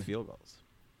 just kicked field goals.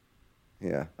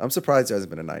 Yeah, I'm surprised there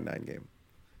hasn't been a 9-9 game.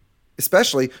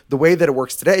 Especially the way that it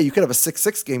works today, you could have a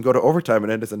 6-6 game go to overtime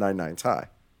and end as a 9-9 tie.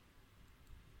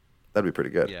 That'd be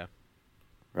pretty good. Yeah.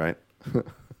 Right?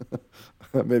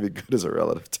 Maybe good is a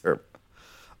relative term.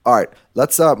 All right,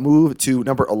 let's move to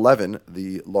number 11,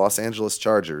 the Los Angeles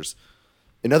Chargers.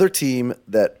 Another team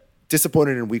that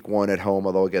disappointed in week 1 at home,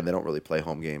 although, again, they don't really play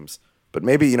home games. But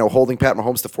maybe, holding Pat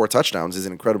Mahomes to 4 touchdowns is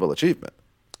an incredible achievement.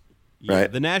 Yeah,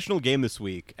 right? The national game this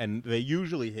week, and they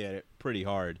usually hit it pretty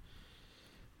hard,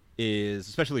 is,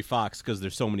 especially Fox, because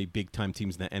there's so many big-time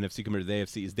teams in the NFC compared to the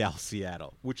AFC, is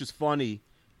Dallas-Seattle, which is funny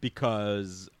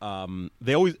because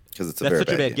they always – that's such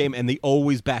a bad game, and they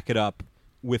always back it up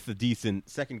with a decent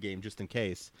second game just in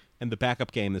case. And the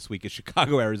backup game this week is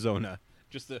Chicago-Arizona,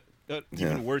 just an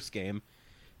even worse game.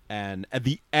 And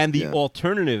the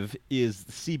alternative is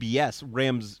CBS,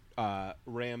 Raiders.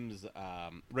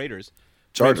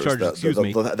 Chargers,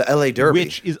 the LA Derby,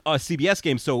 which is a CBS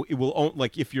game, so it will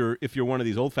if you're one of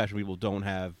these old-fashioned people who don't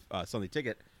have Sunday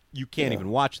ticket, you can't even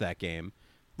watch that game,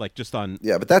 like just on.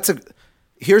 Yeah, but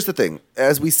here's the thing: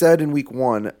 as we said in week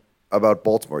 1 about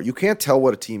Baltimore, you can't tell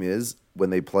what a team is when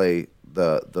they play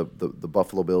the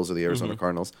Buffalo Bills or the Arizona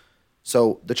Cardinals.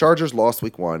 So the Chargers lost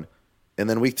week 1, and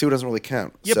then week 2 doesn't really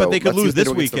count. Yeah, so but they could lose this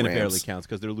week, and it barely counts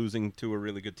because they're losing to a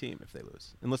really good team if they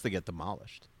lose, unless they get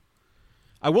demolished.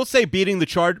 I will say beating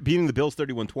the Bills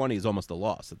 31-20 is almost a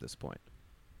loss at this point.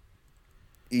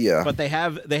 Yeah. But they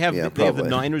have the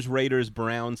Niners, Raiders,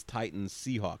 Browns, Titans,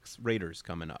 Seahawks, Raiders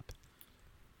coming up.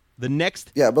 The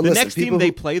next team they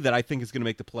play that I think is going to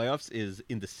make the playoffs is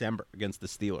in December against the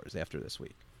Steelers after this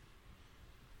week.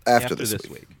 After this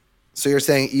week. So you're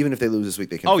saying even if they lose this week,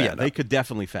 they can fatten up? They could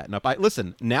definitely fatten up.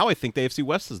 Listen, now I think the AFC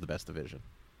West is the best division.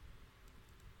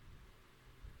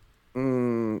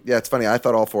 Yeah, it's funny. I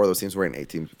thought all 4 of those teams were in 8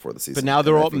 teams before the season. But now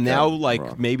they're all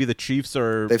maybe the Chiefs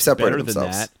are They've separated better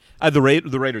themselves. than that. The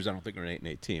Raiders, I don't think are an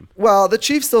 8-8 team. Well, the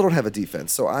Chiefs still don't have a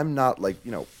defense, so I'm not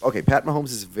okay, Pat Mahomes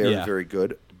is very, very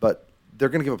good, but they're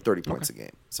going to give up 30 points a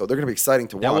game. So they're going to be exciting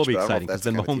to watch. That will be exciting because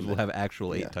then Mahomes will have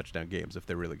actual 8 touchdown games if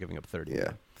they're really giving up 30.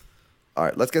 Yeah. All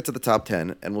right, let's get to the top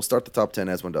 10, and we'll start the top 10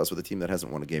 as one does with a team that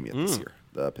hasn't won a game yet this year,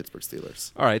 the Pittsburgh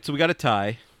Steelers. All right, so we got a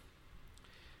tie.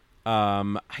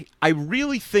 I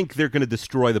really think they're going to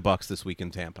destroy the Bucs this week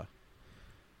in Tampa.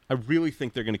 I really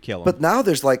think they're going to kill him. But now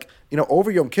there's over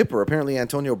Yom Kippur, apparently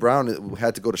Antonio Brown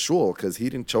had to go to shul because he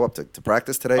didn't show up to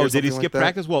practice today. Oh, or did he something skip like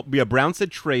practice? Well, yeah, Brown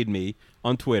said trade me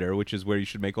on Twitter, which is where you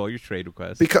should make all your trade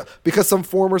requests. Because some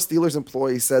former Steelers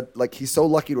employee said he's so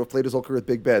lucky to have played his whole career with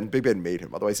Big Ben. Big Ben made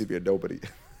him. Otherwise, he'd be a nobody.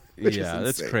 Yeah,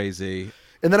 that's crazy.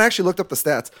 And then I actually looked up the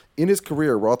stats. In his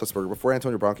career, Roethlisberger, before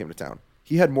Antonio Brown came to town,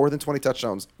 he had more than 20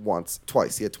 touchdowns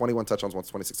twice. He had 21 touchdowns once,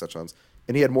 26 touchdowns.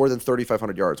 And he had more than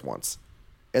 3,500 yards once.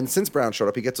 And since Brown showed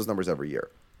up, he gets those numbers every year.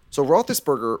 So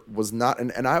Roethlisberger was not,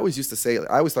 and I always used to say,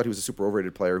 I always thought he was a super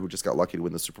overrated player who just got lucky to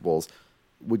win the Super Bowls.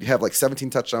 Would have 17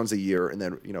 touchdowns a year, and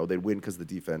then they'd win because of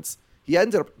the defense. He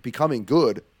ended up becoming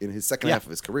good in his second half of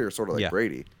his career, sort of like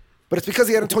Brady. But it's because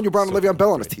he had Antonio Brown and Le'Veon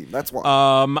Bell on his team. That's why.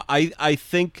 I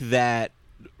think that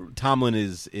Tomlin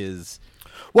is.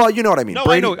 Well, you know what I mean.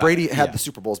 No, Brady had the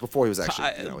Super Bowls before he was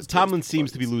actually. Tomlin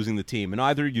seems to be losing the team, and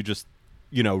either you just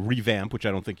revamp, which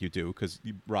I don't think you do, because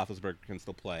Roethlisberger can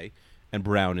still play, and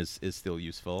Brown is still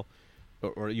useful,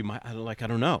 or you might I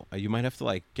don't know. You might have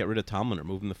to get rid of Tomlin or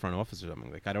move him in the front office or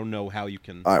something. I don't know how you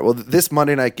can. All right. Well, this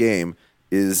Monday night game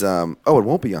is it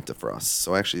won't be Yom Tov for us.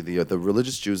 So actually, the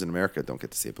religious Jews in America don't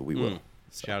get to see it, but we will.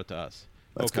 So shout out to us.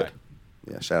 That's good.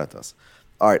 Yeah, shout out to us.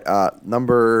 All right.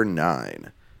 Number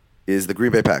 9 is the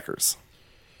Green Bay Packers.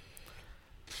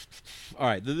 All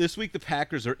right, this week the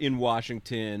Packers are in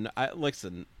Washington. There's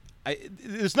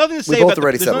nothing to say about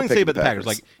the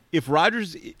Packers. If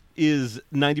Rodgers is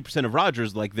 90% of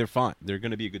Rodgers, they're fine. They're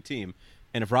going to be a good team.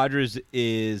 And if Rodgers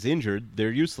is injured,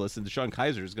 they're useless, and DeShone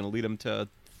Kizer is going to lead them to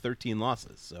 13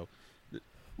 losses. So,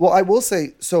 well, I will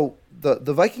say,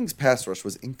 the Vikings pass rush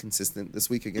was inconsistent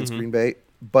this week against Green Bay,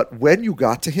 but when you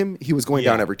got to him, he was going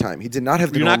down every time. He did not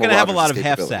have the normal. You're not going to have a lot of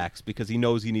half capability. sacks because he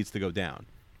knows he needs to go down.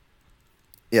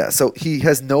 Yeah, so he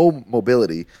has no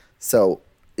mobility. So,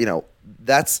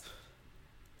 that's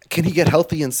can he get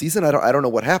healthy in season? I don't know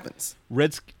what happens.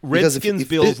 Redskins,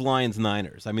 Bills, Lions,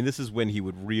 Niners. I mean, this is when he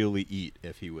would really eat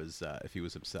if he was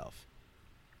himself.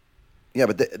 Yeah,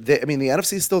 but the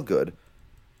NFC is still good.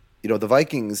 The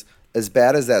Vikings, as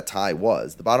bad as that tie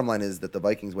was, the bottom line is that the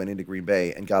Vikings went into Green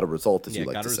Bay and got a result, as you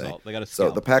like to say. They got a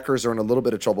so the Packers are in a little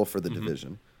bit of trouble for the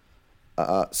division.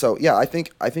 I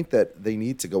think that they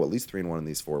need to go at least 3-1 in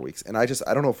these 4 weeks, and I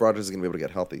don't know if Rodgers is going to be able to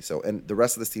get healthy. So, and the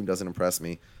rest of this team doesn't impress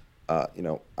me.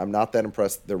 I'm not that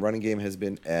impressed. Their running game has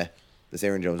been This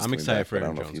Aaron Jones. I'm excited for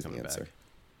Aaron Jones coming back.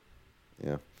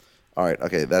 Yeah. All right.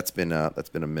 Okay. That's been a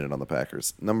minute on the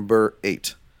Packers. Number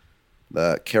 8,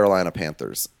 the Carolina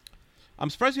Panthers. I'm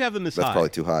surprised you have them this high. That's probably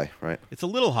too high, right? It's a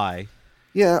little high.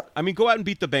 Yeah. I mean, go out and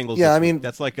beat the Bengals. Yeah.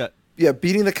 That's like a. Yeah,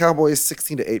 beating the Cowboys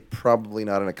 16-8 probably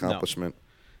not an accomplishment.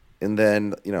 No. And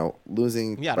then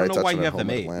losing. Yeah, I don't know why you have them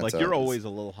 8. You're always a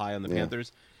little high on the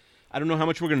Panthers. I don't know how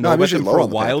much we're going to know about them for a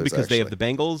while because they have the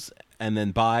Bengals and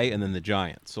then bye and then the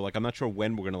Giants. So I'm not sure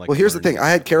when we're going to Well, here's the thing. I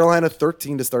had Carolina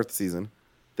 13 to start the season.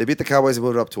 They beat the Cowboys and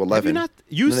moved it up to 11.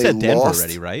 You said Denver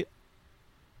already, right?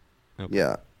 Okay.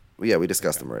 Yeah. We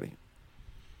discussed them already.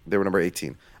 They were number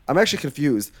 18. I'm actually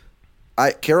confused.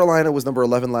 Carolina was number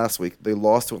 11 last week. They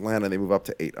lost to Atlanta. And they move up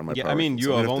to 8 on my power. I mean,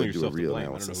 you have only yourself to blame.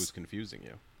 I don't know who's confusing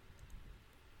you.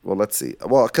 Well, let's see.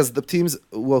 Well, because the teams.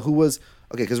 Well, who was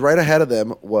okay? Because right ahead of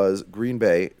them was Green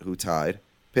Bay, who tied,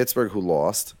 Pittsburgh, who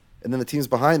lost, and then the teams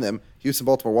behind them, Houston,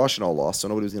 Baltimore, Washington, all lost. So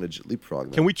nobody was going to leapfrog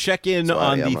them. Can we check in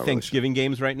on the Thanksgiving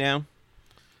games right now?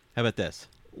 How about this?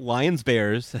 Lions,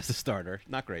 Bears as a starter,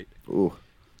 not great. Ooh.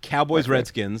 Cowboys,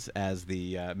 Redskins as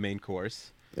the main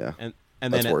course. Yeah.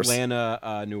 And then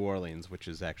Atlanta, New Orleans, which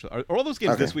is actually are all those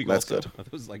games this week that's also. Good.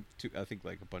 Those I think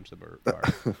a bunch of them are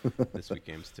this week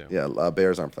games too. Yeah,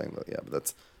 Bears aren't playing though. Yeah,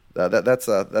 but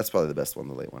that's probably the best one,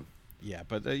 the late one. Yeah,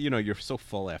 but you're so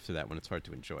full after that when it's hard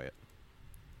to enjoy it.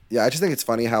 Yeah, I just think it's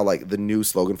funny how the new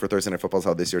slogan for Thursday Night Football is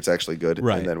how this year it's actually good,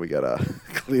 right? And then we got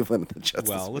Cleveland and the Jets.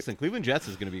 Well, listen, Cleveland Jets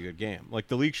is going to be a good game.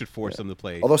 The league should force them to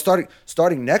play. Although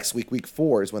starting next week, week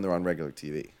 4 is when they're on regular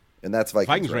TV. And that's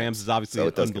Vikings Rams is obviously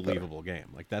an unbelievable game.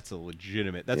 That's a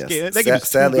legitimate. That game is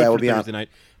sadly, I will be on Thursday night.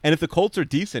 And if the Colts are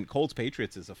decent, Colts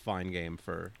Patriots is a fine game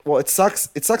for. Well, it sucks.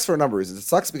 It sucks for a number of reasons. It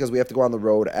sucks because we have to go on the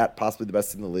road at possibly the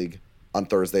best team in the league on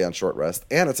Thursday on short rest,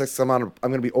 and it sucks because I'm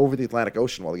going to be over the Atlantic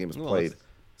Ocean while the game is played,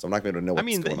 so I'm not going to know.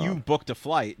 You booked a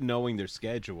flight knowing their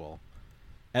schedule.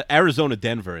 Arizona,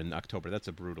 Denver in October. That's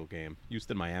a brutal game.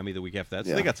 Houston, Miami the week after that.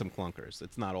 So they got some clunkers.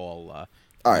 It's not all.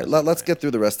 All right, let's get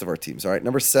through the rest of our teams. All right,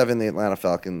 number 7, the Atlanta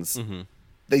Falcons. Mm-hmm.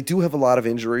 They do have a lot of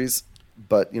injuries,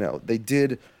 but they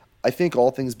did. I think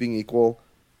all things being equal,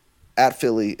 at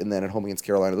Philly and then at home against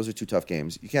Carolina, those are 2 tough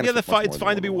games. You can't. Yeah, it's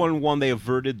fine to be 1-1. They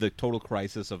averted the total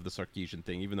crisis of the Sarkisian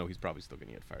thing, even though he's probably still going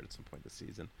to get fired at some point this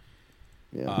season.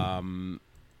 Yeah.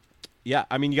 Yeah,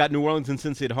 I mean, you got New Orleans and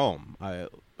Cincy at home. I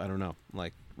don't know.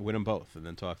 Like, win them both and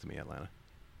then talk to me, Atlanta.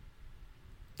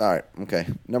 All right, okay.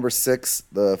 Number 6,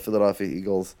 the Philadelphia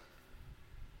Eagles.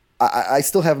 I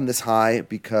still have them this high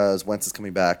because Wentz is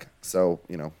coming back. So,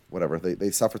 whatever. They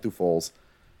suffer through Foles.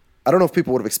 I don't know if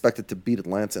people would have expected to beat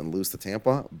Atlanta and lose to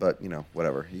Tampa, but,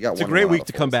 whatever. You got it's one. It's a great week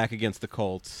to come back against the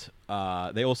Colts.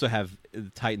 They also have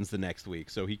the Titans the next week,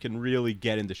 so he can really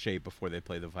get into shape before they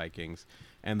play the Vikings.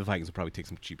 And the Vikings will probably take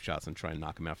some cheap shots and try and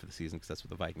knock him out for the season because that's what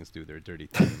the Vikings do. They're a dirty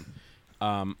team.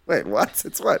 Wait, what?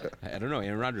 It's what? I don't know.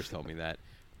 Aaron Rodgers told me that.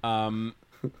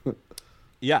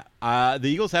 Yeah, the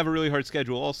Eagles have a really hard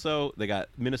schedule also. They got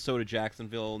Minnesota,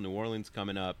 Jacksonville, New Orleans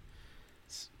coming up.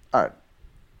 All right.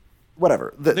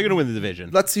 Whatever. They're going to win the division.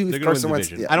 Let's see who's Carson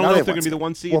Wentz. Yeah, I don't know if they're going to be the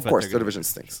 1 seed. Well, of course, their division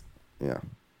stinks. Yeah.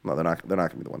 No, they're not going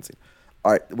to be the 1 seed.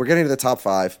 All right, we're getting to the top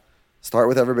 5. Start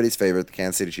with everybody's favorite, the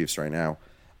Kansas City Chiefs right now.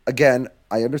 Again,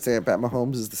 I understand Pat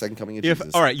Mahomes is the second coming of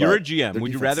Jesus. All right, you're a GM.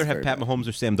 Would you rather have Pat Mahomes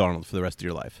or Sam Darnold for the rest of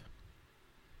your life?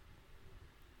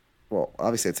 Well,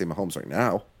 obviously, I'd say Mahomes right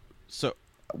now. So,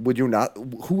 would you not?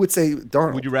 Who would say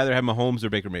Darnold? Would you rather have Mahomes or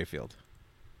Baker Mayfield?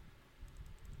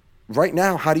 Right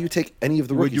now, how do you take any of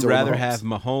the rookies? Would you rather have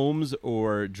Mahomes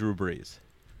or Drew Brees?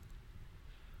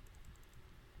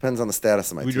 Depends on the status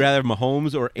of my team. Would you rather have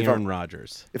Mahomes or Aaron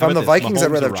Rodgers? If I'm the Vikings,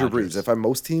 I'd rather have Drew Brees. If I'm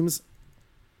most teams,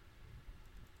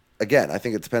 again, I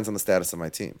think it depends on the status of my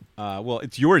team. Well,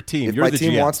 it's your team. If You're my the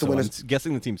team GM, wants to win, I'm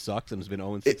guessing the team sucks and has been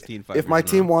 0-16. If my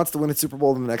team wants to win a Super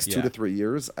Bowl in the next 2 to 3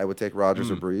 years, I would take Rodgers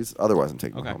or Brees. Otherwise, I'm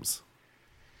taking Mahomes.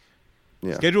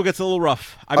 Yeah. Schedule gets a little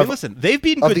rough. I mean, listen, they've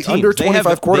beaten good teams. Under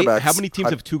 25 quarterbacks. How many teams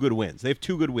have 2 good wins? They have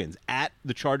 2 good wins. At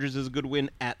the Chargers is a good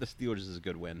win. At the Steelers is a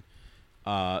good win.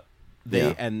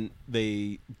 And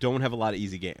they don't have a lot of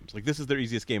easy games. Like, this is their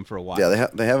easiest game for a while. Yeah,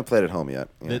 they haven't played at home yet.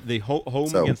 Yeah.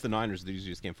 Home against the Niners is their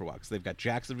easiest game for a while because they've got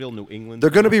Jacksonville, New England.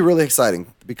 They're going to be really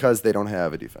exciting because they don't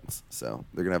have a defense. So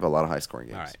they're going to have a lot of high-scoring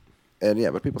games. All right. And yeah,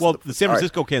 but people. Well, the San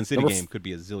Francisco Kansas City game could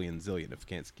be a zillion if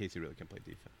Casey really can play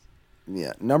defense.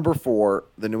 Yeah, number 4,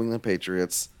 the New England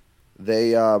Patriots.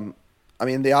 They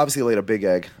obviously laid a big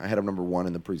egg. I had them number 1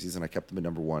 in the preseason. I kept them at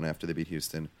number 1 after they beat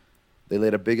Houston. They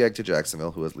laid a big egg to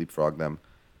Jacksonville, who has leapfrogged them.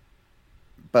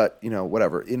 But,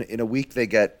 whatever. In a week, they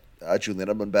get Julian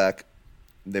Edelman back.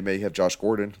 They may have Josh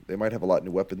Gordon. They might have a lot of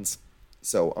new weapons.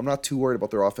 So I'm not too worried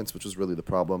about their offense, which was really the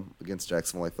problem against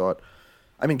Jacksonville, I thought.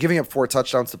 I mean, giving up 4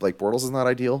 touchdowns to Blake Bortles is not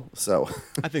ideal. So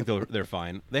I think they're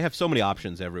fine. They have so many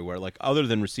options everywhere. Like, other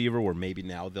than receiver, where maybe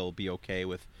now they'll be okay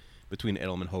with between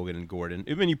Edelman, Hogan, and Gordon.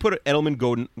 Even you put Edelman,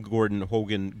 Gordon,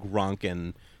 Hogan, Gronk,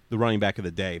 and the running back of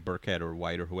the day, Burkhead or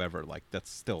White or whoever, like,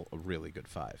 that's still a really good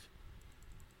 5.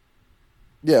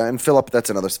 Yeah, and Phillip,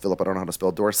 that's another Phillip. I don't know how to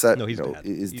spell Dorsett. No,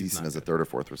 he's decent as a 3rd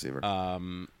or 4th receiver.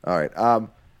 All right.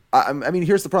 I mean,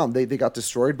 here's the problem. They got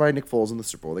destroyed by Nick Foles in the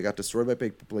Super Bowl. They got destroyed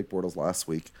by Blake Bortles last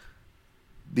week.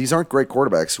 These aren't great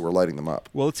quarterbacks who are lighting them up.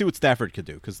 Well, let's see what Stafford could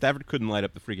do, because Stafford couldn't light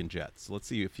up the freaking Jets. Let's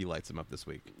see if he lights them up this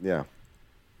week. Yeah.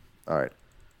 All right.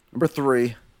 Number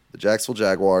 3, the Jacksonville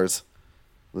Jaguars.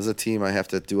 This is a team I have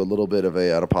to do a little bit of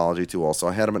an apology to also.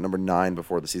 I had them at number 9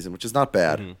 before the season, which is not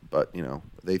bad, but,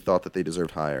 they thought that they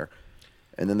deserved higher.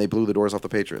 And then they blew the doors off the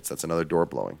Patriots. That's another door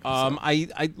blowing.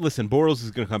 I listen, Bortles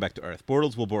is going to come back to earth.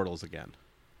 Bortles will Bortles again.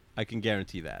 I can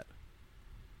guarantee that.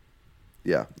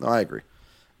 Yeah, no, I agree.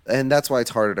 And that's why it's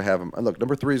harder to have them. And look,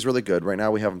 number 3 is really good. Right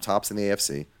now we have them tops in the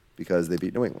AFC because they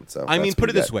beat New England. So I mean, put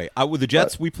it this way. With the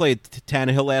Jets, we played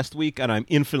Tannehill last week, and I'm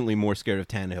infinitely more scared of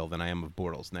Tannehill than I am of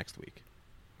Bortles next week.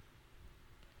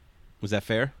 Was that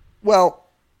fair? Well,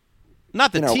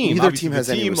 not the team. Neither team has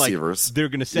any receivers. Like, they're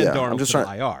going to send Darnold to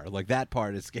the IR. Like, that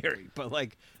part is scary. But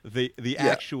like the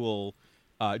actual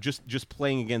just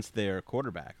playing against their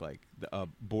quarterback, like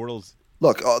Bortles.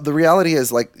 Look, the reality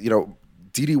is, like,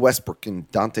 D.D. Westbrook and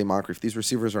Dante Moncrief. These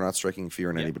receivers are not striking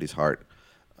fear in anybody's heart.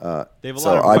 They have a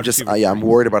lot of I'm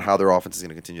worried about how their offense is going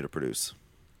to continue to produce.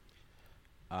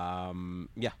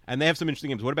 Yeah, and they have some interesting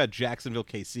games. What about Jacksonville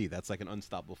KC? That's like an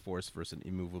unstoppable force versus an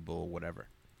immovable whatever.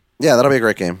 Yeah, that'll be a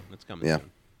great game. That's coming. Yeah,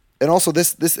 and also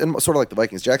this and sort of like the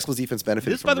Vikings, Jacksonville's defense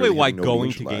benefited. This, by the way, why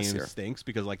going to games year. Stinks,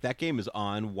 because like that game is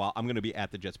on while I'm going to be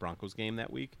at the Jets Broncos game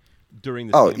that week. During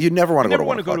this game. You never want to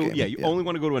go to a game. Yeah, you only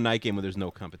want to go to a night game where there's no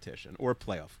competition or a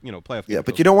playoff. Playoff. Yeah,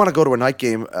 but you don't want to go to a night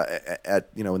game at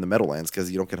in the Meadowlands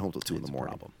because you don't get home till 2 in the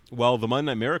morning. Well, the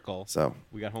Monday Night Miracle. So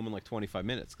we got home in like 25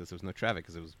 minutes because there was no traffic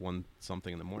because it was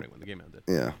 1-something in the morning when the game ended.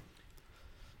 Yeah.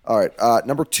 All right,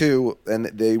 number 2, and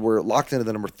they were locked into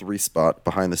the number 3 spot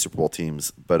behind the Super Bowl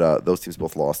teams, but those teams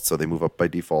both lost, so they move up by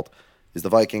default. Is the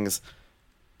Vikings?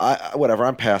 Whatever.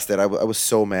 I'm past it. I was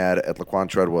so mad at Laquan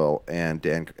Treadwell and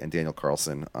Daniel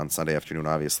Carlson on Sunday afternoon,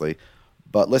 obviously.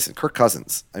 But listen, Kirk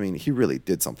Cousins, I mean, he really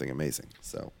did something amazing.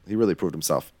 So he really proved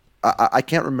himself. I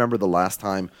can't remember the last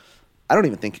time. I don't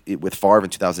even think with Favre in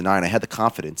 2009, I had the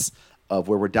confidence of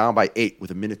where we're down by 8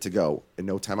 with a minute to go and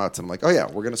no timeouts. And I'm like, oh, yeah,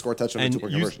 we're going to score a touchdown and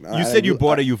two-point conversion. You said you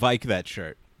bought a Uvike that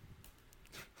shirt.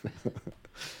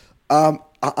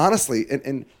 Honestly,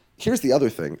 and here's the other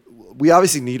thing. We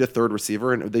obviously need a third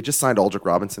receiver, and they just signed Aldrick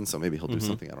Robinson, so maybe he'll do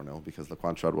something. I don't know, because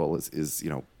Laquan Treadwell is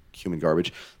human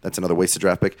garbage. That's another wasted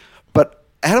draft pick. But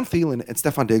Adam Thielen and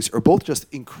Stephon Diggs are both just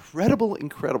incredible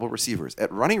receivers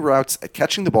at running routes, at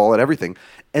catching the ball, at everything.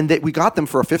 And we got them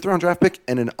for a 5th-round draft pick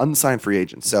and an unsigned free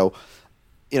agent. So,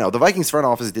 the Vikings front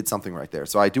office did something right there.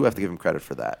 So I do have to give them credit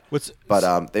for that.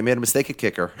 But they made a mistake at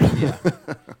kicker. Yeah.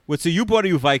 So you bought a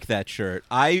Uvike that shirt.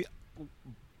 I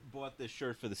bought this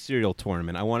shirt for the cereal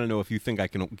tournament. I want to know if you think I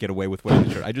can get away with wearing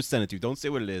the shirt. I just sent it to you. Don't say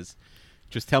what it is.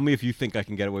 Just tell me if you think I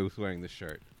can get away with wearing this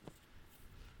shirt.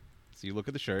 So you look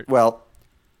at the shirt. Well,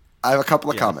 I have a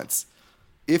couple of comments.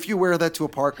 If you wear that to a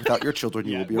park without your children,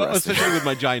 you will be arrested. Especially with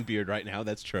my giant beard right now.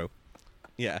 That's true.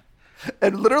 Yeah.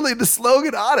 And literally the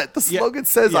slogan on it. The slogan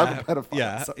says I'm a pedophile.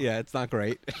 Yeah, yeah, it's not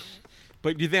great.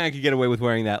 But do you think I could get away with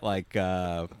wearing that? Like,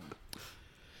 am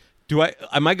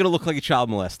I going to look like a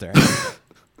child molester?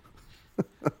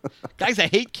 Guys, I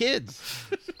hate kids.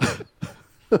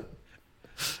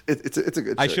 It's a good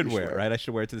shirt. I should wear it, right? I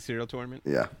should wear it to the cereal tournament?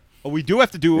 Yeah. Oh, we do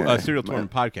have to do a cereal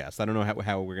tournament podcast. I don't know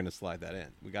how we're going to slide that in.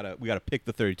 We gotta pick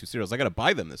the 32 cereals. I got to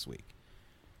buy them this week.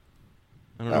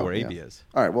 I don't know where AB is.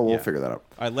 All right, well, we'll figure that out.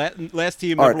 All right, last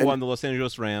team number one, the Los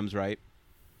Angeles Rams, right?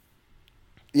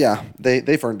 Yeah,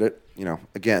 they've earned it.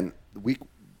 Again,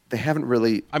 they haven't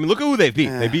really. I mean, look at who they beat.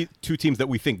 They beat two teams that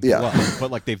we think love,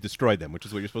 but they've destroyed them, which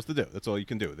is what you're supposed to do. That's all you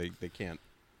can do. They can't.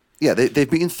 Yeah, they've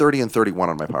beaten 30 and 31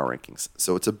 on my power rankings,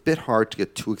 so it's a bit hard to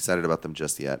get too excited about them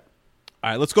just yet.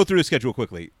 All right, let's go through the schedule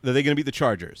quickly. Are they going to beat the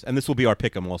Chargers? And this will be our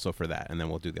pick 'em also for that, and then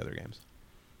we'll do the other games.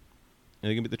 Are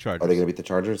they going to beat the Chargers? Are they going to beat the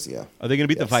Chargers? Yeah. Are they going to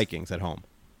beat the Vikings at home?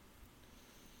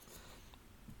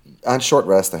 On short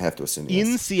rest, I have to assume yes.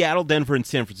 In Seattle, Denver, and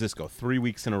San Francisco, 3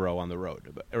 weeks in a row on the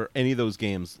road. Or any of those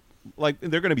games, they're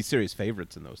going to be serious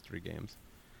favorites in those 3 games.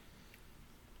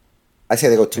 I say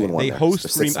they go 2-1. They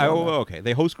host Green.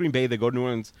 They host Green Bay. They go to New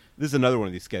Orleans. This is another one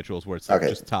of these schedules where it's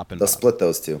just top and they'll bottom. Split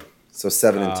those two. So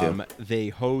 7-2. They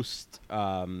host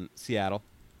Seattle.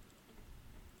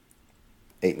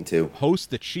 8-2. Host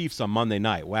the Chiefs on Monday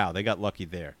night. Wow, they got lucky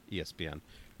there. ESPN.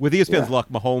 With ESPN's luck,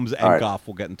 Mahomes and Goff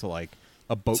will get into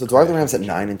a boat. So do I have the Rams at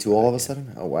 9-2 all of a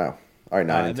sudden? Oh wow! All right,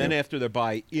 9-2. And then after their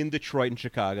bye in Detroit and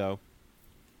Chicago.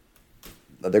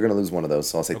 They're going to lose one of those,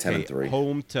 so I'll say 10-3.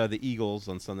 Home to the Eagles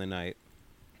on Sunday night.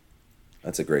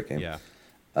 That's a great game. Yeah.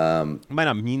 It might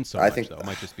not mean so much, though. It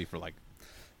might just be for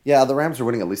Yeah, the Rams are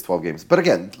winning at least 12 games. But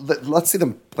again, let's see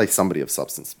them play somebody of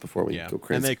substance before we go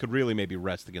crazy. And they could really maybe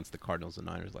rest against the Cardinals and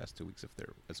Niners last 2 weeks if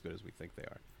they're as good as we think they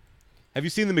are. Have you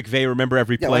seen the McVay remember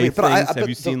every play things? Have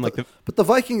you seen But the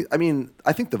Vikings,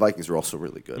 I think the Vikings are also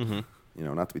really good.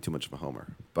 Mm-hmm. Not to be too much of a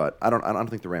homer. But I don't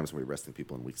think the Rams will be resting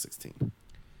people in week 16.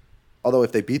 Although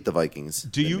if they beat the Vikings,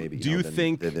 do you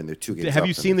think then they're 2 games have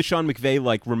you seen the Sean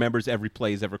McVay remembers every play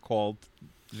he's ever called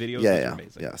videos? Yeah.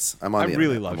 Yes. I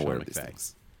really love Sean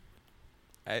McVay.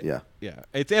 Yeah.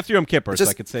 It's after Yom Kippur, so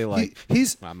I could say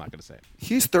he's. I'm not going to say it.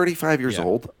 He's 35 years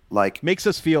old. Makes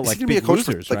us feel like big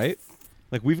losers, right?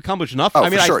 We've accomplished enough. I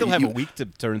still have a week to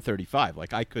turn 35.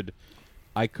 I could.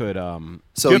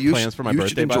 So you have plans for my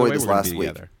birthday. By the way, we're going to be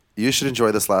together. You should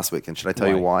enjoy this last week, and should I tell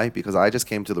you why? Because I just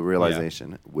came to the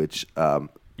realization, which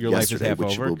your life is half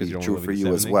which over, will be true for you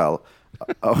 70? as well.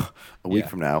 A week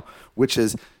from now, which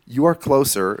is you are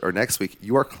closer, or next week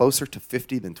you are closer to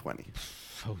 50 than 20.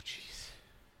 Oh, jeez.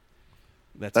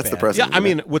 That's depressing. Yeah, I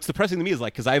mean, what's depressing to me is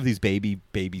because I have these baby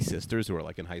sisters who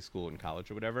are in high school and college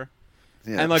or whatever,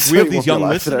 and we have these young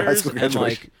listeners,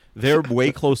 and they're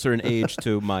way closer in age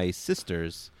to my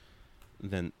sisters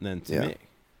than to me.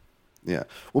 Yeah.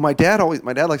 Well, my dad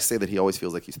likes to say that he always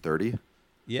feels like he's 30.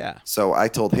 Yeah. So I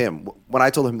told him when I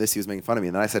told him this, he was making fun of me,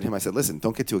 and then I said to him, listen,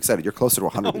 don't get too excited. You're closer to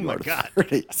 100 than you are to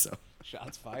 30. So.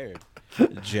 Shots fired.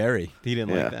 Jerry, he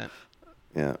didn't like that.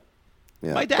 Yeah.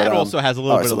 Yeah. My dad also has a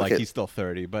little bit of he's still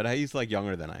 30, but he's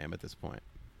younger than I am at this point.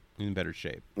 He's in better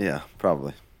shape. Yeah,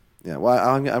 probably. Yeah. Well,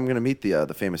 I'm going to meet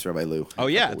the famous Rabbi Lou. Oh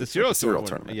yeah, the cereal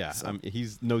tournament. Yeah, so.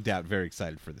 He's no doubt very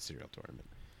excited for the cereal tournament.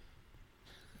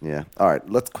 Yeah. All right.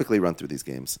 Let's quickly run through these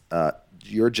games.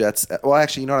 Your Jets. Well,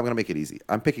 actually, you know what? I'm going to make it easy.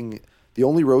 I'm picking the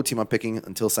only road team I'm picking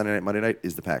until Sunday night, Monday night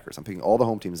is the Packers. I'm picking all the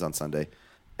home teams on Sunday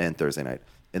and Thursday night,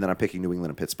 and then I'm picking New England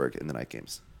and Pittsburgh in the night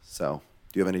games. So,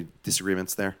 do you have any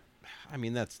disagreements there? I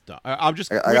mean, that's dumb. I'll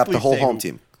just. I got the whole home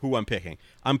team. who I'm picking.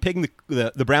 I'm picking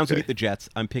the Browns to beat the Jets.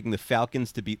 I'm picking the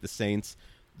Falcons to beat the Saints,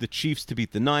 the Chiefs to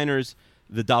beat the Niners,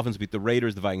 the Dolphins to beat the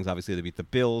Raiders, the Vikings obviously to beat the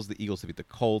Bills, the Eagles to beat the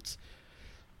Colts.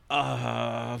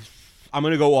 I'm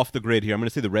going to go off the grid here. I'm going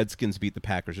to say the Redskins beat the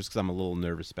Packers just because I'm a little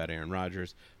nervous about Aaron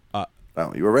Rodgers.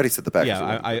 You already said the Packers.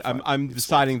 Yeah, I'm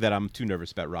deciding that I'm too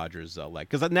nervous about Rodgers' leg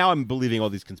because now I'm believing all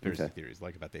these conspiracy theories,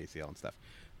 like about the ACL and stuff.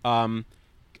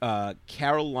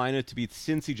 Carolina to beat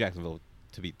Cincy, Jacksonville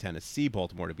to beat Tennessee,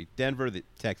 Baltimore to beat Denver, the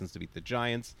Texans to beat the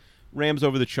Giants, Rams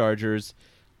over the Chargers.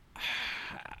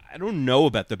 I don't know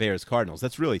about the Bears-Cardinals.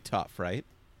 That's really tough, right?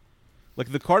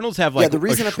 Like the Cardinals have like the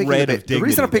reason a shred of dignity. The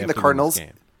reason I'm picking the Cardinals.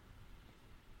 Game.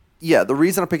 Yeah, the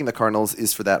reason I'm picking the Cardinals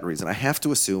is for that reason. I have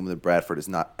to assume that Bradford is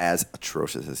not as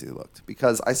atrocious as he looked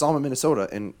because I saw him in Minnesota,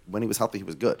 and when he was healthy, he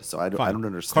was good. So I don't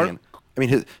understand. I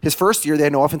mean, his first year, they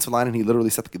had no offensive line, and he literally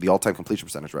set the all-time completion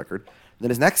percentage record. And then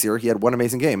his next year, he had one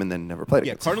amazing game and then never played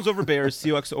again. Yeah, Cardinals over Bears,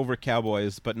 Seahawks over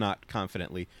Cowboys, but not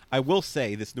confidently. I will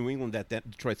say this New England at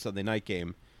that Detroit Sunday night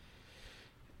game,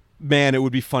 man, it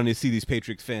would be fun to see these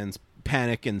Patriots fans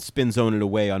panic and spin zone it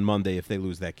away on Monday if they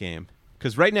lose that game.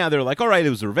 Because right now they're like, all right, it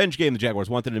was a revenge game. The Jaguars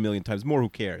wanted it a million times more. Who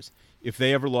cares? If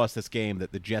they ever lost this game,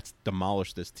 that the Jets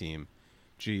demolished this team,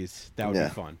 geez, that would be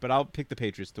fun. But I'll pick the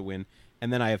Patriots to win.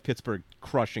 And then I have Pittsburgh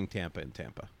crushing Tampa in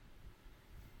Tampa.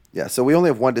 Yeah, so we only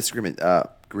have one disagreement,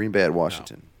 Green Bay at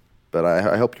Washington. No. But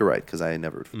I hope you're right because I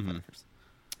never root for the Packers.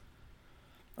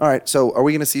 All right, so are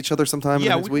we going to see each other sometime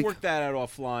next week? Yeah, we can work that out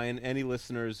offline. Any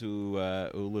listeners who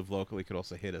live locally could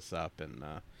also hit us up, and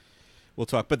we'll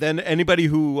talk. But then anybody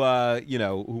who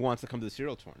who wants to come to the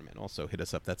cereal tournament also hit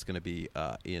us up. That's going to be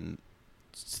in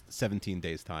 17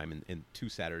 days' time, in 2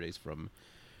 Saturdays from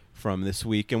this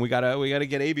week, and we gotta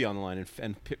get AB on the line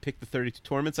and pick the 32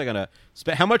 tournaments. I gotta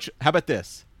spend how much? How about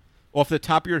this? Off the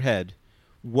top of your head,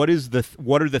 what are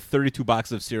the 32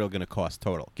 boxes of cereal going to cost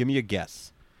total? Give me a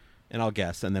guess, and I'll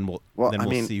guess, and then we'll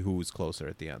see who's closer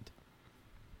at the end.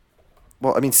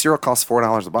 Well, I mean, cereal costs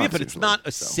 $4 a box. Yeah, but it's not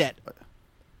a set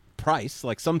price.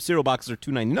 Like some cereal boxes are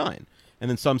 $2.99, and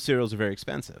then some cereals are very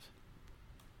expensive.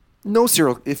 No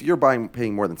cereal. If you're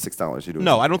paying more than $6, you do.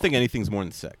 No, I don't think anything's more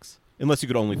than $6. Unless you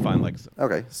could only find like.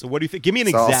 Okay. So what do you think? Give me an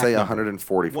exact. I'll say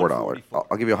 $144.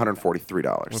 I'll give you $143.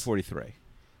 $143.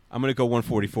 I'm gonna go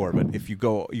 $144. But if you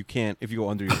go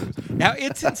under your lose. Now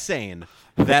it's insane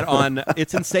that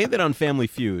on Family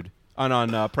Feud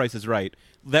on Price is Right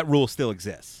that rule still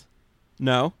exists.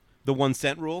 No, the 1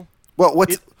 cent rule. Well,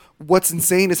 what's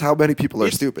insane is how many people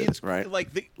are stupid, right?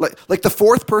 Like the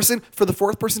fourth person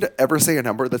to ever say a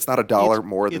number that's not $1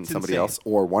 more than somebody else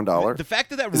or $1. The fact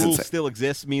that rule still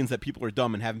exists means that people are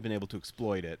dumb and haven't been able to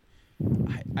exploit it.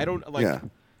 I don't like. Yeah,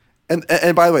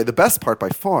 and by the way, the best part by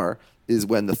far is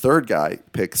when the third guy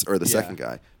picks or the second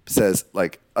guy says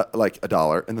like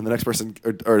 $1, and then the next person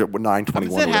or $9.21.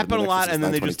 Does that happen a lot? And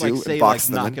then they just say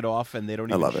knock it off, and they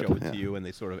don't even show it to you, and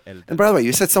they sort of edit. And by the way,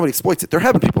 you said somebody exploits it. There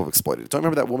have been people who exploited it. Don't you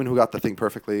remember that woman who got the thing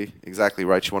perfectly, exactly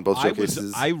right? She won both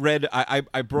showcases. I read a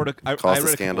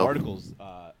couple articles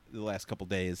the last couple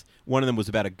days. One of them was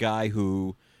about a guy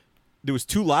who. There was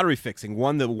 2 lottery fixing.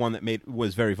 One that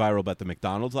was very viral about the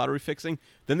McDonald's lottery fixing.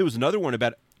 Then there was another one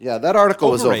about. Yeah, that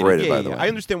article was overrated. By the way, I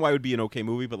understand why it would be an okay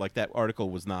movie, but like that article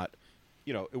was not.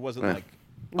 It wasn't like.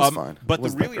 It was fine. But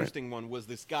the really interesting one was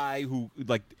this guy who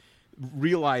like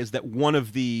realized that one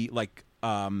of the like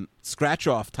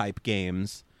scratch-off type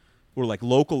games, or like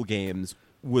local games,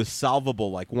 was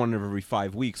solvable like 1 every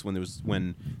 5 weeks when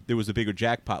there was a bigger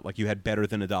jackpot. Like you had better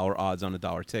than $1 odds on a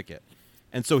 $1 ticket.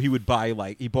 And so he would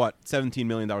he bought $17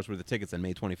 million worth of tickets and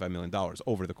made $25 million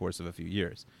over the course of a few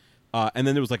years. And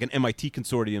then there was like an MIT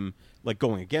consortium like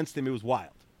going against him. It was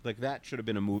wild. Like that should have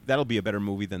been a movie. That'll be a better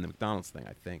movie than the McDonald's thing,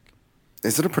 I think.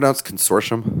 Is it pronounced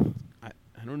consortium? I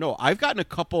don't know. I've gotten a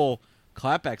couple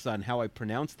clapbacks on how I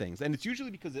pronounce things. And it's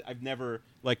usually because I've never,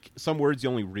 like some words you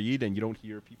only read and you don't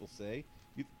hear people say.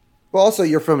 Well, also,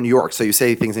 you're from New York, so you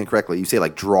say things incorrectly. You say,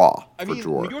 like, draw for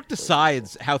drawer. New York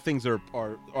decides how things are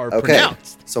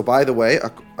pronounced. So, by the way,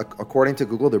 according to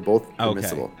Google, they're both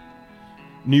permissible.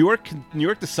 New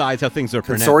York decides how things are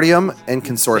pronounced. Consortium and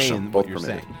consortium, both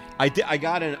permitted. I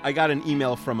got an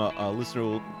email from a listener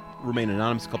who remained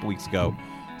anonymous a couple weeks ago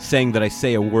saying that I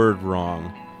say a word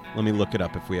wrong. Let me look it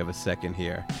up if we have a second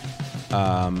here.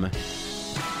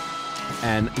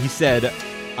 And he said...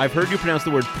 I've heard you pronounce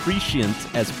the word prescient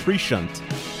as prescient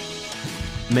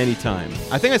many times.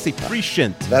 I think I say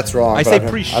prescient. That's wrong. I say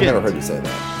prescient. I've never heard you say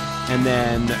that. And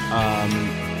then,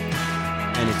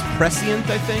 and it's prescient,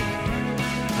 I think.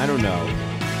 I don't know.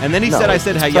 And then he said, I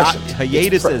said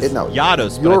hiatus as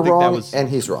yados, but I think that was and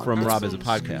he's wrong. From Rob as a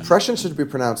podcast. Prescient should be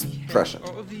pronounced prescient.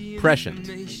 Prescient.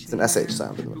 It's an SH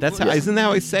sound. That's how, isn't that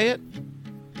how I say it?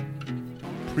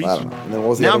 I don't know. And then what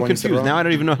was the now other I'm one you said confused. wrong? Now I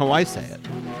don't even know how I say it.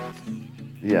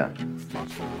 Yeah.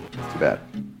 Too bad.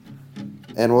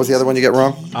 And what was the other one you get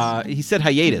wrong? He said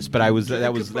hiatus, but it was like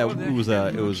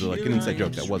an inside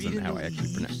joke. That wasn't how I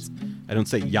actually pronounced. I don't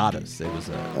say Yadis. It was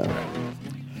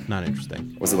not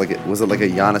interesting. Was it like a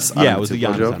Giannis? Yeah, it was a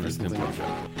Giannis joke? joke.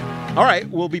 All right,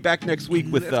 we'll be back next week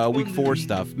with week 4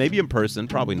 stuff. Maybe in person,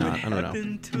 probably not. I don't know.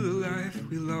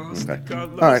 Okay. All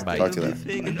right. Bye. Talk to you later.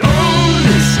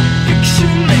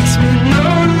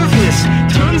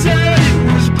 Turns out it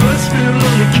was Buzzfield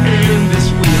on the canvas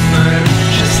with mine,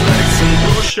 just like some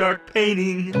Rorschach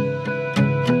painting.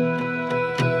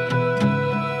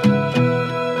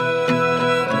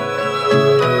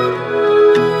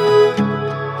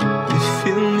 The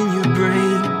film in your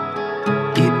brain,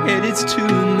 it edits to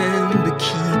remember,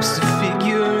 keeps the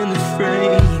figure in the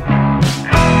frame.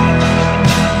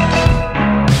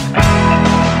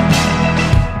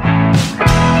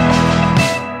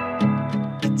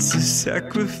 It's a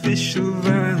sacrificial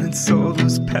violence, all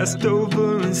those passed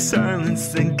over in silence,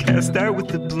 then cast out with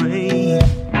the blame.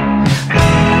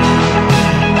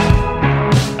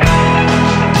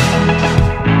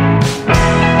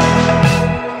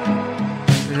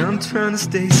 And I'm trying to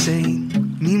stay sane.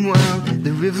 Meanwhile,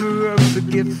 the river of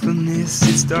forgetfulness,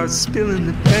 it starts spilling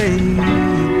the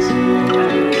pains.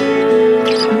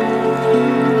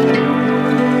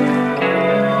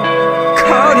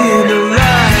 Caught in a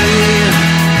lie,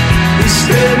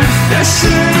 instead of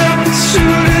fessing up, it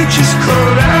should have just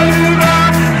crawled out of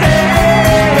our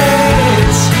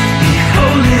heads.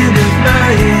 Beholding at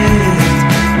my end,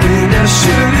 when I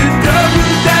should have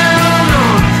doubled down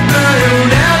on my own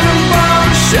atom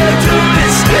shelter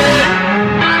instead.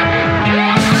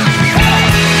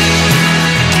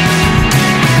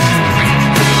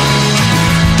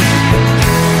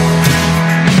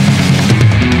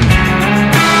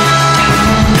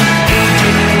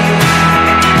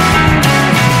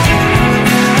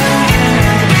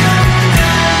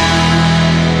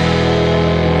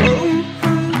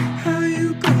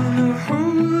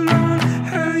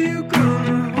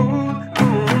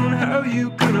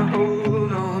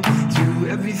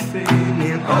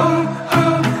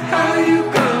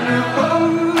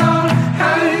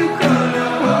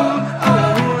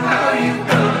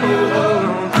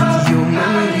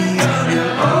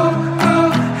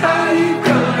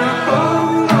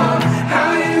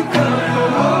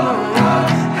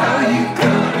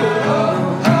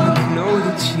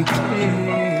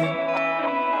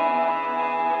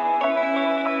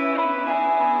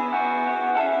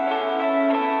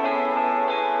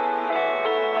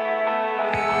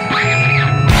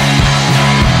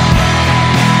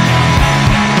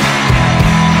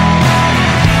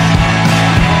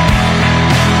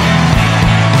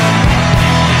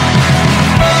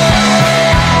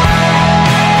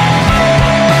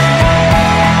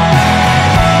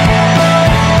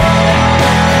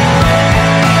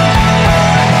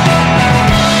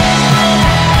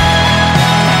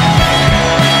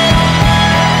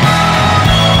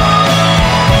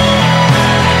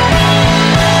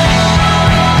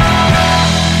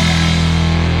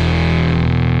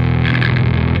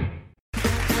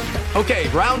 Okay,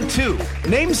 round 2.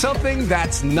 Name something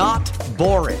that's not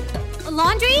boring. A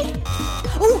laundry?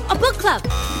 Ooh, a book club.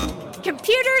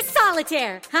 Computer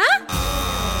solitaire, huh?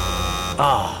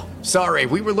 Ah, sorry,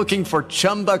 we were looking for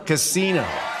Chumba Casino.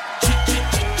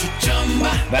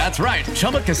 That's right,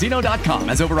 ChumbaCasino.com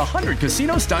has over 100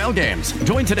 casino-style games.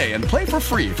 Join today and play for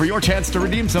free for your chance to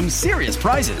redeem some serious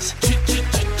prizes.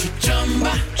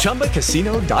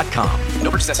 ChumbaCasino.com.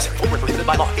 No purchase necessary. Void where prohibited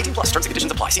by law. 18+ terms and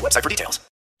conditions apply. See website for details.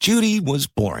 Judy was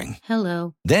boring.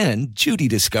 Hello. Then Judy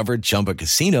discovered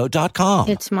ChumbaCasino.com.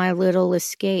 It's my little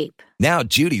escape. Now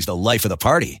Judy's the life of the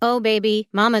party. Oh, baby,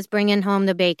 mama's bringing home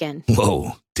the bacon.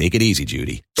 Whoa, take it easy,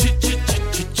 Judy.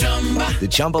 The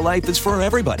Chumba life is for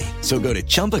everybody. So go to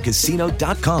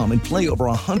ChumbaCasino.com and play over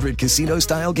 100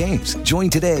 casino-style games. Join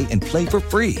today and play for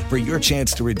free for your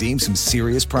chance to redeem some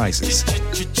serious prizes.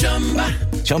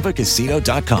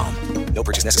 ChumbaCasino.com. No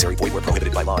purchase necessary. Void where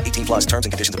prohibited by law. 18+ terms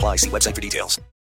and conditions apply. See website for details.